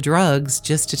back to the drugs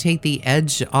just to take the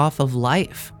edge off of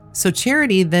life. So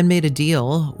Charity then made a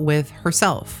deal with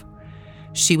herself.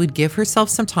 She would give herself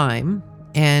some time,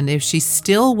 and if she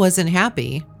still wasn't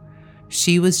happy,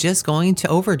 she was just going to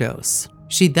overdose.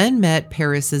 She then met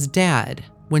Paris's dad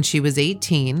when she was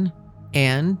 18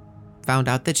 and found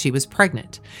out that she was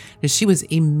pregnant. Now, she was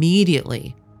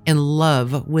immediately in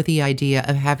love with the idea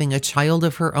of having a child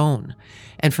of her own.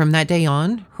 And from that day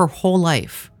on, her whole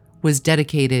life was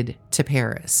dedicated to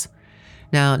Paris.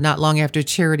 Now, not long after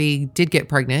Charity did get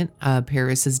pregnant,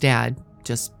 Paris's dad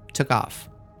just took off.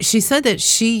 She said that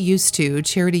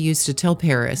Charity used to tell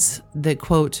Paris that,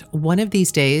 quote, "One of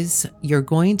these days, you're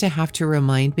going to have to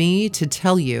remind me to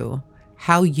tell you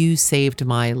how you saved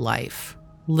my life."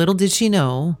 Little did she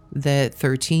know that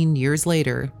 13 years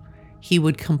later, he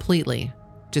would completely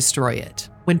destroy it.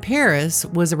 When Paris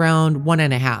was around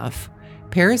 1.5,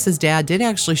 Paris's dad did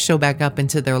actually show back up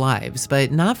into their lives,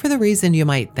 but not for the reason you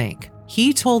might think.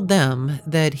 He told them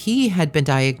that he had been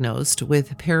diagnosed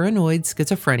with paranoid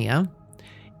schizophrenia,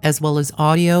 as well as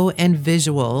audio and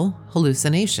visual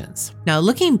hallucinations. Now,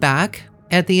 looking back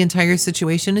at the entire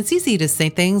situation, it's easy to say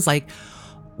things like,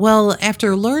 well,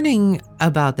 after learning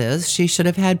about this, she should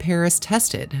have had Paris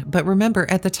tested. But remember,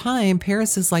 at the time,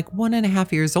 Paris is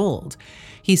 1.5 years old.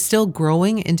 He's still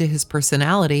growing into his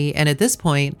personality. And at this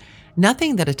point,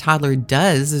 nothing that a toddler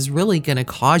does is really going to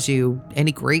cause you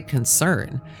any great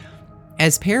concern.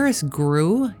 As Paris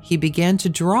grew, he began to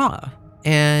draw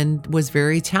and was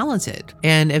very talented.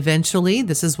 And eventually,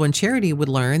 this is when Charity would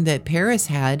learn that Paris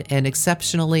had an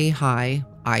exceptionally high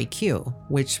IQ,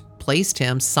 which placed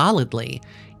him solidly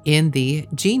in the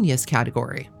genius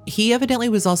category. He evidently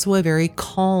was also a very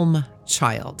calm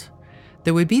child.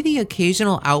 There would be the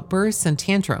occasional outbursts and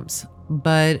tantrums,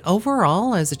 but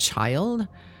overall, as a child,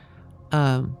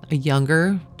 a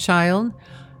younger child,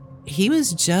 he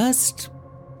was just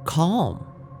calm.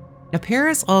 Now,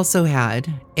 Paris also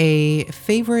had a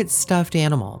favorite stuffed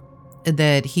animal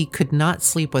that he could not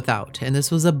sleep without, and this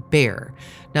was a bear.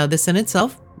 Now, this in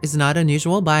itself is not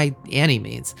unusual by any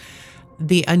means.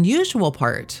 The unusual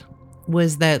part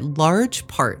was that large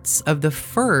parts of the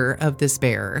fur of this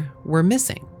bear were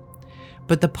missing.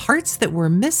 But the parts that were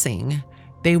missing,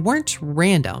 they weren't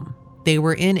random. They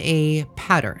were in a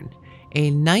pattern,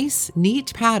 a nice,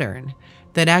 neat pattern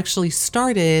that actually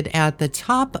started at the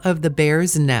top of the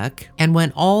bear's neck and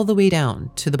went all the way down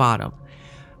to the bottom.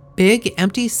 Big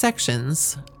empty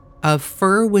sections of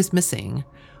fur was missing,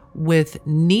 with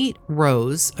neat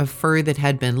rows of fur that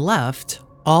had been left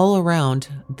all around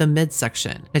the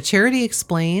midsection. Now, Charity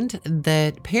explained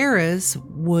that Paris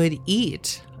would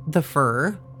eat the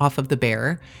fur off of the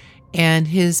bear, and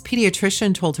his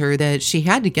pediatrician told her that she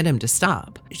had to get him to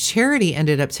stop. Charity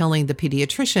ended up telling the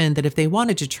pediatrician that if they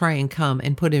wanted to try and come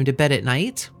and put him to bed at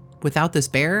night without this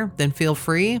bear, then feel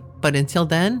free, but until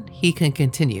then, he can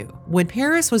continue. When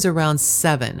Paris was around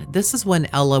 7, this is when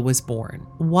Ella was born.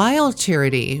 While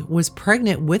Charity was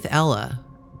pregnant with Ella,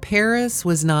 Paris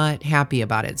was not happy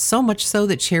about it, so much so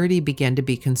that Charity began to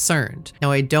be concerned.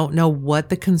 Now, I don't know what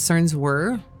the concerns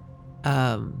were.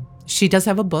 She does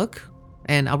have a book,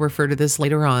 and I'll refer to this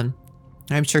later on.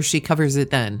 I'm sure she covers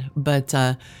it then. But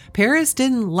Paris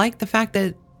didn't like the fact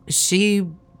that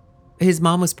his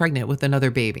mom was pregnant with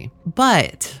another baby.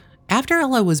 But after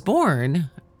Ella was born,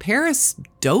 Paris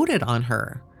doted on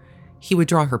her. He would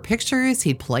draw her pictures,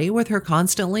 he'd play with her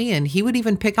constantly, and he would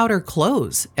even pick out her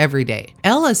clothes every day.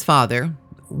 Ella's father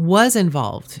was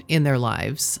involved in their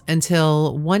lives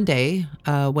until one day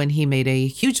when he made a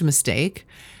huge mistake.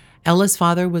 Ella's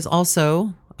father was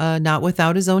also not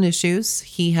without his own issues.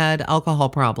 He had alcohol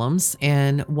problems,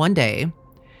 and one day,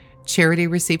 Charity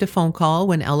received a phone call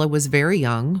when Ella was very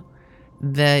young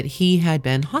that he had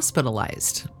been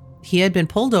hospitalized. He had been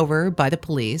pulled over by the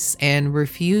police and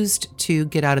refused to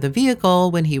get out of the vehicle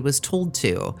when he was told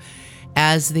to.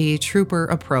 As the trooper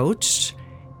approached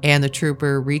and the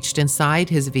trooper reached inside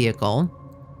his vehicle,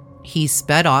 he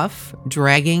sped off,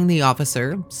 dragging the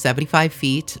officer 75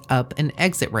 feet up an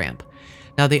exit ramp.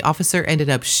 Now, the officer ended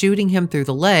up shooting him through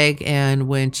the leg, and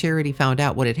when Charity found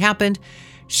out what had happened,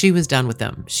 she was done with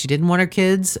them. She didn't want her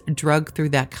kids drugged through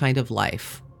that kind of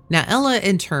life. Now, Ella,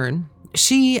 in turn,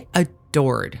 she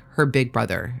adored her big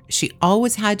brother. She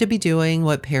always had to be doing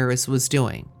what Paris was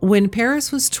doing. When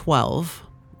Paris was 12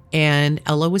 and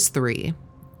Ella was 3,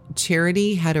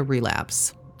 Charity had a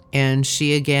relapse, and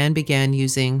she again began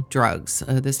using drugs.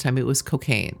 This time it was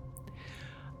cocaine.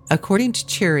 According to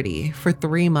Charity, for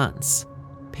 3 months,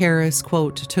 Paris,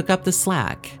 quote, took up the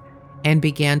slack and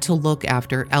began to look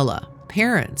after Ella.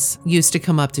 Parents used to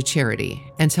come up to Charity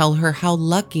and tell her how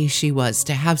lucky she was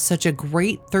to have such a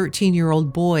great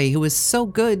 13-year-old boy who was so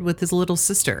good with his little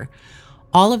sister.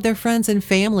 All of their friends and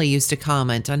family used to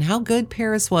comment on how good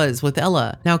Paris was with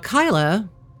Ella. Now, Kyla,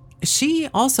 she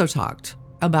also talked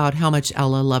about how much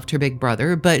Ella loved her big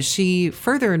brother, but she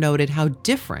further noted how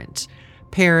different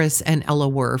Paris and Ella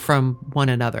were from one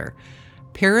another.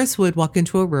 Paris would walk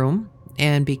into a room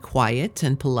and be quiet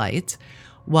and polite,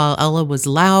 while Ella was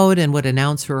loud and would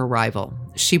announce her arrival.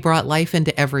 She brought life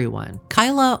into everyone.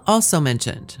 Kyla also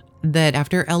mentioned that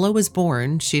after Ella was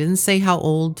born, she didn't say how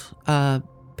old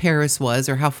Paris was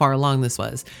or how far along this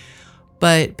was,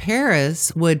 but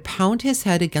Paris would pound his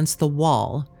head against the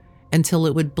wall until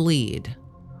it would bleed,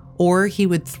 or he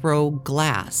would throw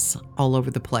glass all over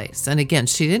the place. And again,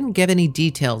 she didn't give any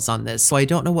details on this, so I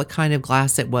don't know what kind of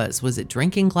glass it was. Was it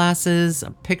drinking glasses,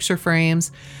 picture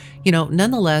frames?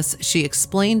 Nonetheless, she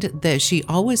explained that she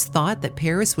always thought that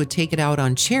Paris would take it out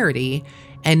on Charity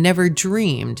and never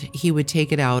dreamed he would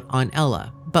take it out on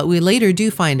Ella. But we later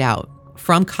do find out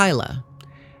from Kyla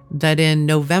that in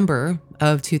November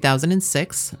of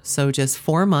 2006, so just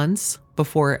 4 months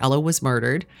before Ella was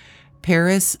murdered,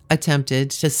 Paris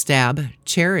attempted to stab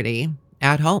Charity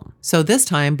at home. So this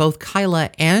time, both Kyla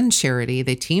and Charity,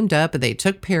 they teamed up and they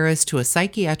took Paris to a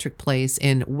psychiatric place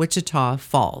in Wichita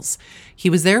Falls. He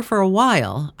was there for a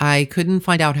while. I couldn't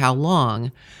find out how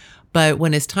long, but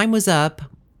when his time was up,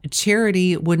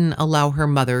 Charity wouldn't allow her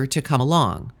mother to come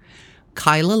along.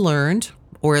 Kyla learned,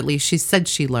 or at least she said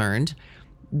she learned,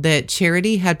 that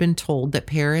Charity had been told that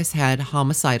Paris had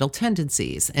homicidal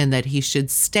tendencies and that he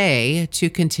should stay to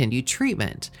continue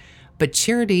treatment. But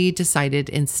Charity decided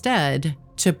instead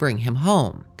to bring him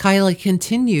home. Kyla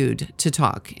continued to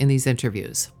talk in these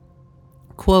interviews.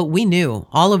 Quote, "We knew,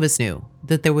 all of us knew,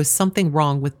 that there was something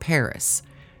wrong with Paris.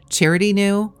 Charity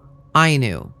knew, I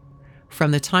knew.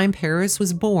 From the time Paris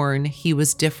was born, he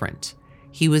was different.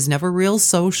 He was never real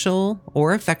social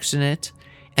or affectionate.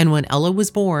 And when Ella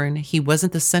was born, he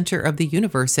wasn't the center of the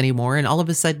universe anymore, and all of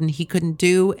a sudden he couldn't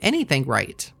do anything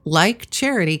right." Like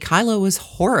Charity, Kyla was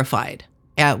horrified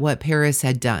at what Paris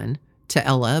had done to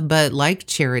Ella, but like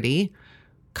Charity,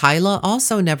 Kyla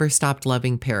also never stopped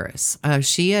loving Paris.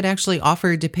 She had actually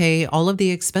offered to pay all of the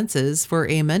expenses for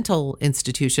a mental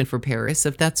institution for Paris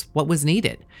if that's what was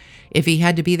needed. If he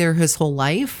had to be there his whole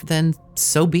life, then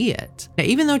so be it. Now,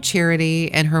 even though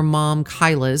Charity and her mom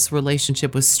Kyla's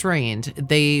relationship was strained,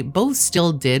 they both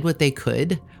still did what they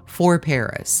could for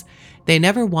Paris. They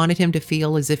never wanted him to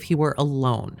feel as if he were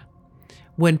alone.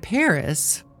 When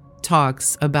Paris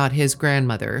talks about his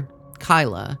grandmother,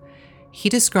 Kyla, he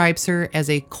describes her as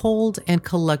a cold and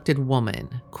collected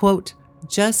woman, quote,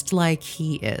 just like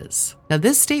he is. Now,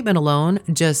 this statement alone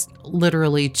just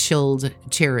literally chilled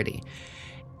Charity.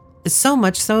 So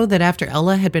much so that after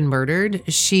Ella had been murdered,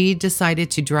 she decided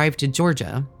to drive to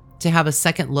Georgia to have a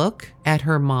second look at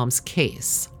her mom's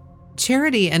case.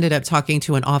 Charity ended up talking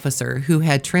to an officer who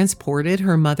had transported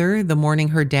her mother the morning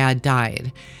her dad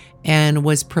died and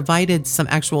was provided some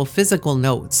actual physical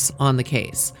notes on the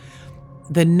case.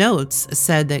 The notes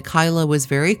said that Kyla was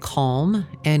very calm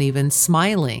and even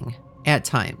smiling at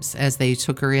times as they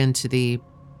took her in.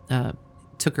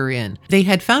 They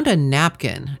had found a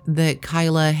napkin that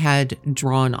Kyla had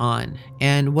drawn on,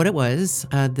 and what it was,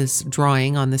 this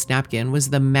drawing on this napkin was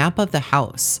the map of the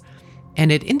house,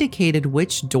 and it indicated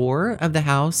which door of the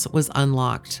house was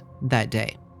unlocked that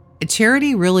day.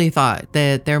 Charity really thought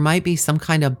that there might be some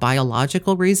kind of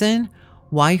biological reason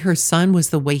why her son was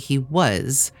the way he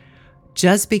was,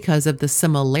 just because of the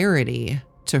similarity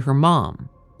to her mom.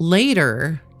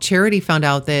 Later, Charity found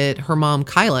out that her mom,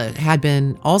 Kyla, had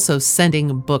been also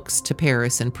sending books to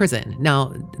Paris in prison.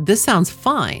 Now, this sounds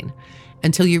fine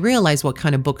until you realize what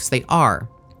kind of books they are.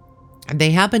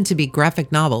 They happen to be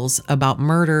graphic novels about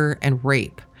murder and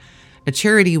rape.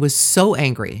 Charity was so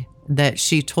angry that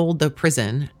she told the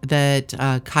prison that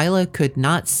Kyla could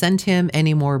not send him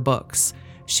any more books.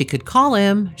 She could call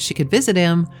him, she could visit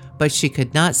him, but she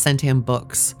could not send him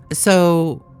books.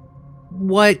 So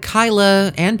what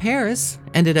Kyla and Paris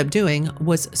ended up doing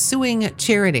was suing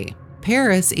Charity.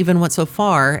 Paris even went so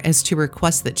far as to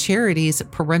request that Charity's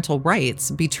parental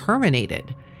rights be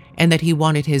terminated and that he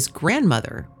wanted his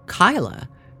grandmother, Kyla,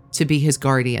 to be his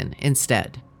guardian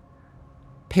instead.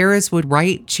 Paris would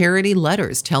write Charity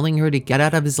letters telling her to get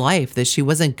out of his life, that she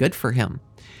wasn't good for him.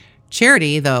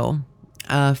 Charity, though,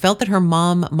 felt that her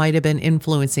mom might have been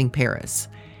influencing Paris.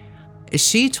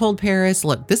 She told Paris,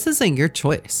 look, this isn't your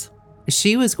choice.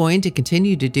 She was going to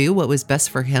continue to do what was best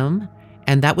for him,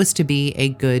 and that was to be a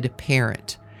good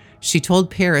parent. She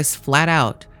told Paris flat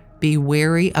out, be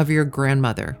wary of your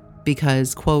grandmother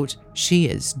because, quote, she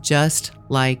is just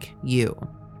like you.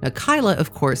 Now, Kyla,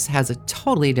 of course, has a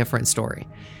totally different story.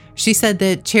 She said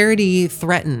that Charity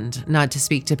threatened not to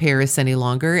speak to Paris any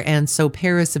longer, and so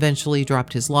Paris eventually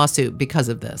dropped his lawsuit because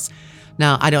of this.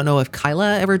 Now, I don't know if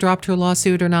Kyla ever dropped her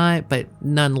lawsuit or not, but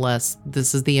nonetheless,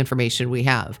 this is the information we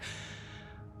have.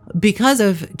 Because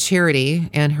of Charity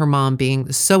and her mom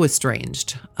being so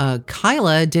estranged,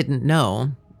 Kyla didn't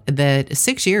know that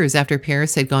 6 years after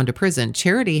Paris had gone to prison,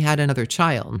 Charity had another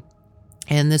child,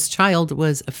 and this child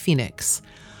was a Phoenix.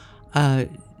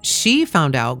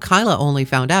 Kyla only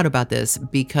found out about this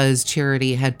because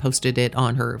Charity had posted it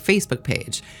on her Facebook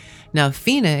page. Now,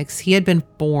 Phoenix, he had been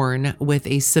born with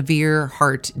a severe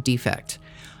heart defect.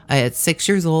 At 6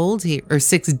 days old, he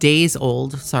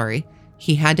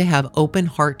had to have open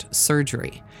heart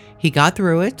surgery. He got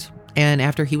through it, and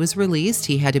after he was released,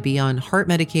 he had to be on heart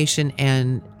medication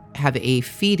and have a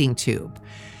feeding tube.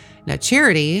 Now,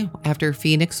 Charity, after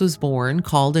Phoenix was born,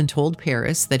 called and told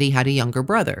Paris that he had a younger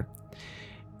brother.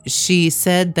 She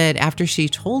said that after she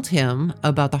told him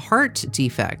about the heart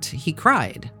defect, he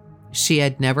cried. She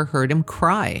had never heard him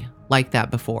cry like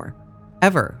that before,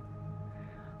 ever.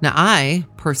 Now, I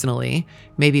personally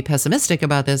may be pessimistic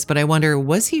about this, but I wonder,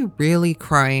 was he really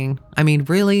crying? I mean,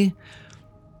 really?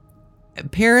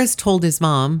 Paris told his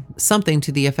mom something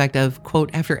to the effect of,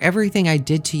 quote, after everything I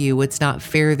did to you, it's not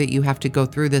fair that you have to go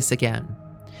through this again.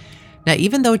 Now,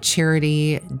 even though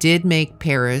Charity did make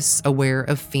Paris aware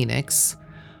of Phoenix,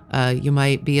 you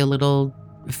might be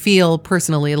feel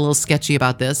personally a little sketchy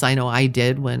about this. I know I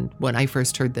did when I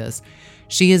first heard this.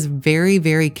 She is very,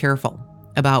 very careful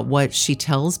about what she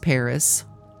tells Paris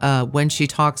when she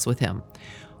talks with him.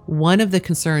 One of the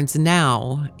concerns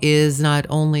now is not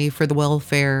only for the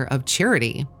welfare of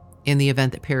Charity in the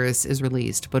event that Paris is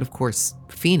released, but of course,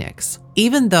 Phoenix.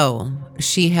 Even though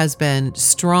she has been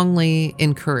strongly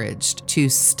encouraged to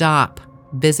stop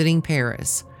visiting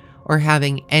Paris or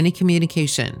having any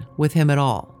communication with him at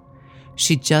all,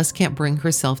 she just can't bring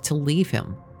herself to leave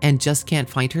him and just can't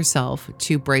find herself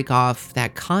to break off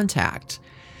that contact.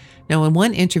 Now, in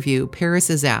one interview, Paris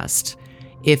is asked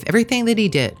if everything that he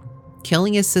did,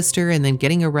 killing his sister and then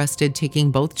getting arrested,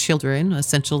 taking both children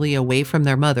essentially away from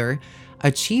their mother,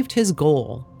 achieved his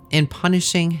goal in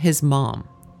punishing his mom.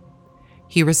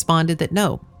 He responded that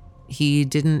no, he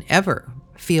didn't ever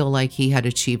feel like he had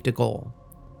achieved a goal.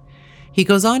 He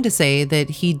goes on to say that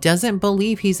he doesn't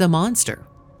believe he's a monster.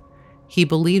 He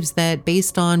believes that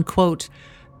based on, quote,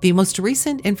 the most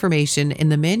recent information in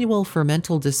the Manual for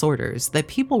Mental Disorders, that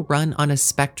people run on a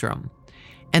spectrum,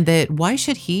 And that why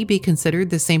should he be considered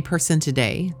the same person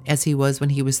today as he was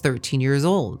when he was 13 years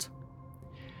old?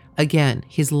 Again,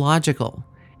 he's logical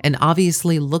and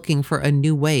obviously looking for a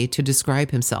new way to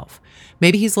describe himself.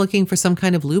 Maybe he's looking for some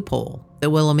kind of loophole that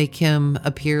will make him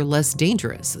appear less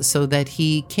dangerous so that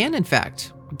he can, in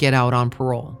fact, get out on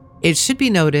parole. It should be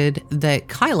noted that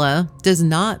Kyla does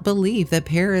not believe that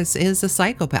Paris is a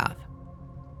psychopath.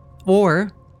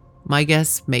 Or, my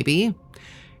guess, maybe,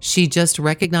 she just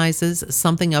recognizes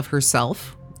something of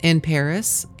herself in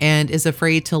Paris and is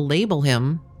afraid to label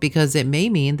him because it may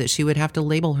mean that she would have to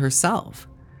label herself.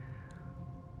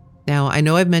 Now, I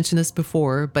know I've mentioned this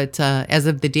before, but as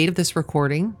of the date of this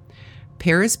recording,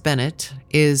 Paris Bennett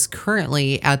is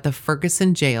currently at the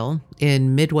Ferguson jail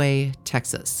in Midway,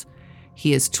 Texas.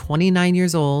 He is 29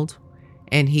 years old,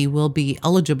 and he will be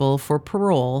eligible for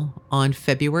parole on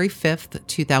February 5th,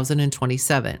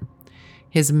 2027.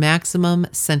 His maximum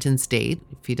sentence date,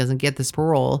 if he doesn't get this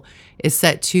parole, is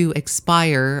set to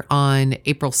expire on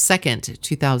April 2nd,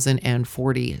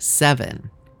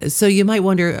 2047. So you might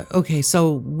wonder, okay,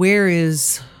 so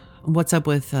what's up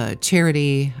with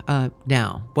Charity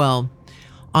now? Well,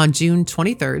 on June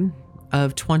 23rd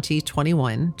of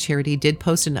 2021, Charity did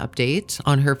post an update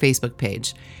on her Facebook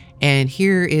page, and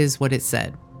here is what it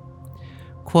said.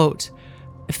 Quote,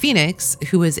 Phoenix,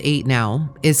 who is 8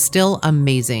 now, is still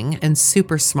amazing and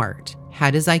super smart.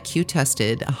 Had his IQ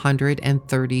tested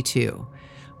 132.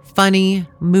 Funny,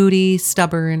 moody,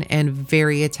 stubborn, and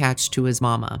very attached to his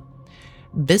mama.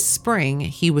 This spring,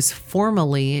 he was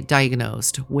formally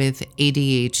diagnosed with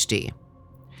ADHD.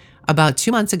 About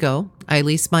 2 months ago, I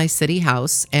leased my city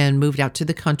house and moved out to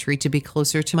the country to be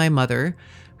closer to my mother,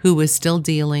 who was still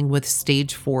dealing with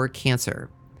stage 4 cancer.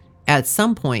 At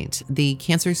some point, the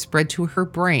cancer spread to her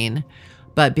brain,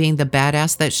 but being the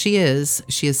badass that she is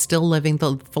still living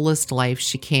the fullest life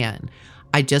she can.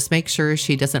 I just make sure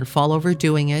she doesn't fall over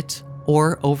doing it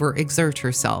or overexert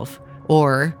herself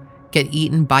or get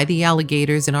eaten by the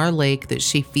alligators in our lake that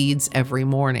she feeds every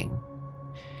morning.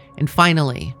 And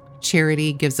finally,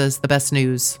 Charity gives us the best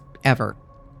news ever.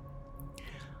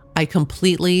 I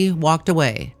completely walked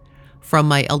away from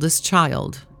my eldest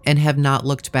child and have not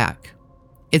looked back.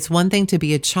 It's one thing to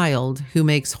be a child who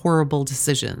makes horrible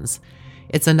decisions.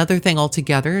 It's another thing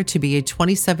altogether to be a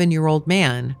 27-year-old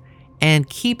man and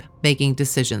keep making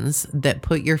decisions that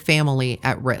put your family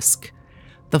at risk.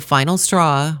 The final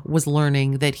straw was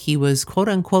learning that he was quote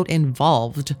unquote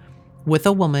involved with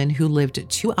a woman who lived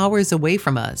 2 hours away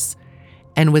from us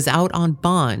and was out on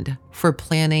bond for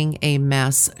planning a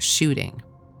mass shooting.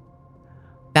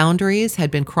 Boundaries had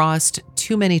been crossed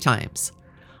too many times.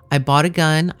 I bought a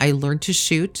gun, I learned to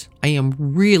shoot, I am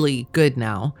really good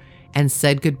now, and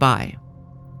said goodbye.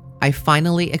 I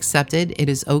finally accepted it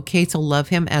is okay to love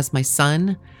him as my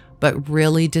son, but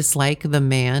really dislike the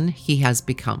man he has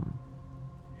become.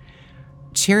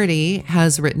 Charity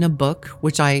has written a book,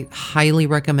 which I highly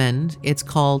recommend. It's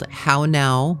called How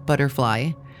Now,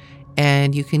 Butterfly,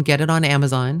 and you can get it on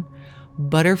Amazon.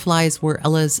 Butterflies were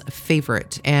Ella's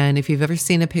favorite, and if you've ever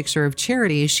seen a picture of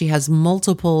Charity, she has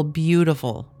multiple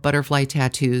beautiful butterfly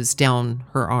tattoos down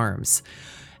her arms.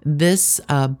 This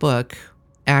book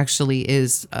actually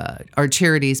is our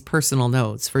Charity's personal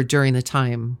notes for during the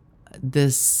time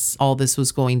all this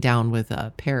was going down with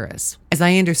Paris. As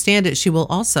I understand it, she will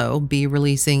also be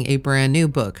releasing a brand new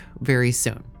book very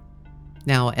soon.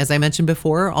 Now, as I mentioned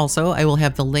before, also, I will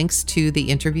have the links to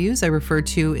the interviews I referred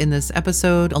to in this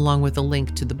episode, along with a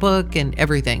link to the book and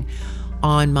everything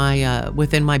on my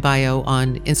within my bio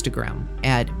on Instagram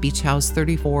at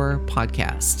BeachHouse34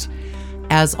 Podcast.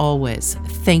 As always,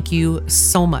 thank you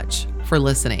so much for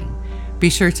listening. Be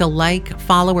sure to like,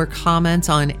 follow, or comment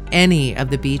on any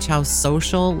of the Beach House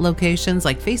social locations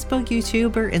like Facebook,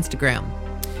 YouTube, or Instagram.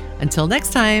 Until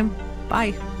next time,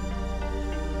 bye.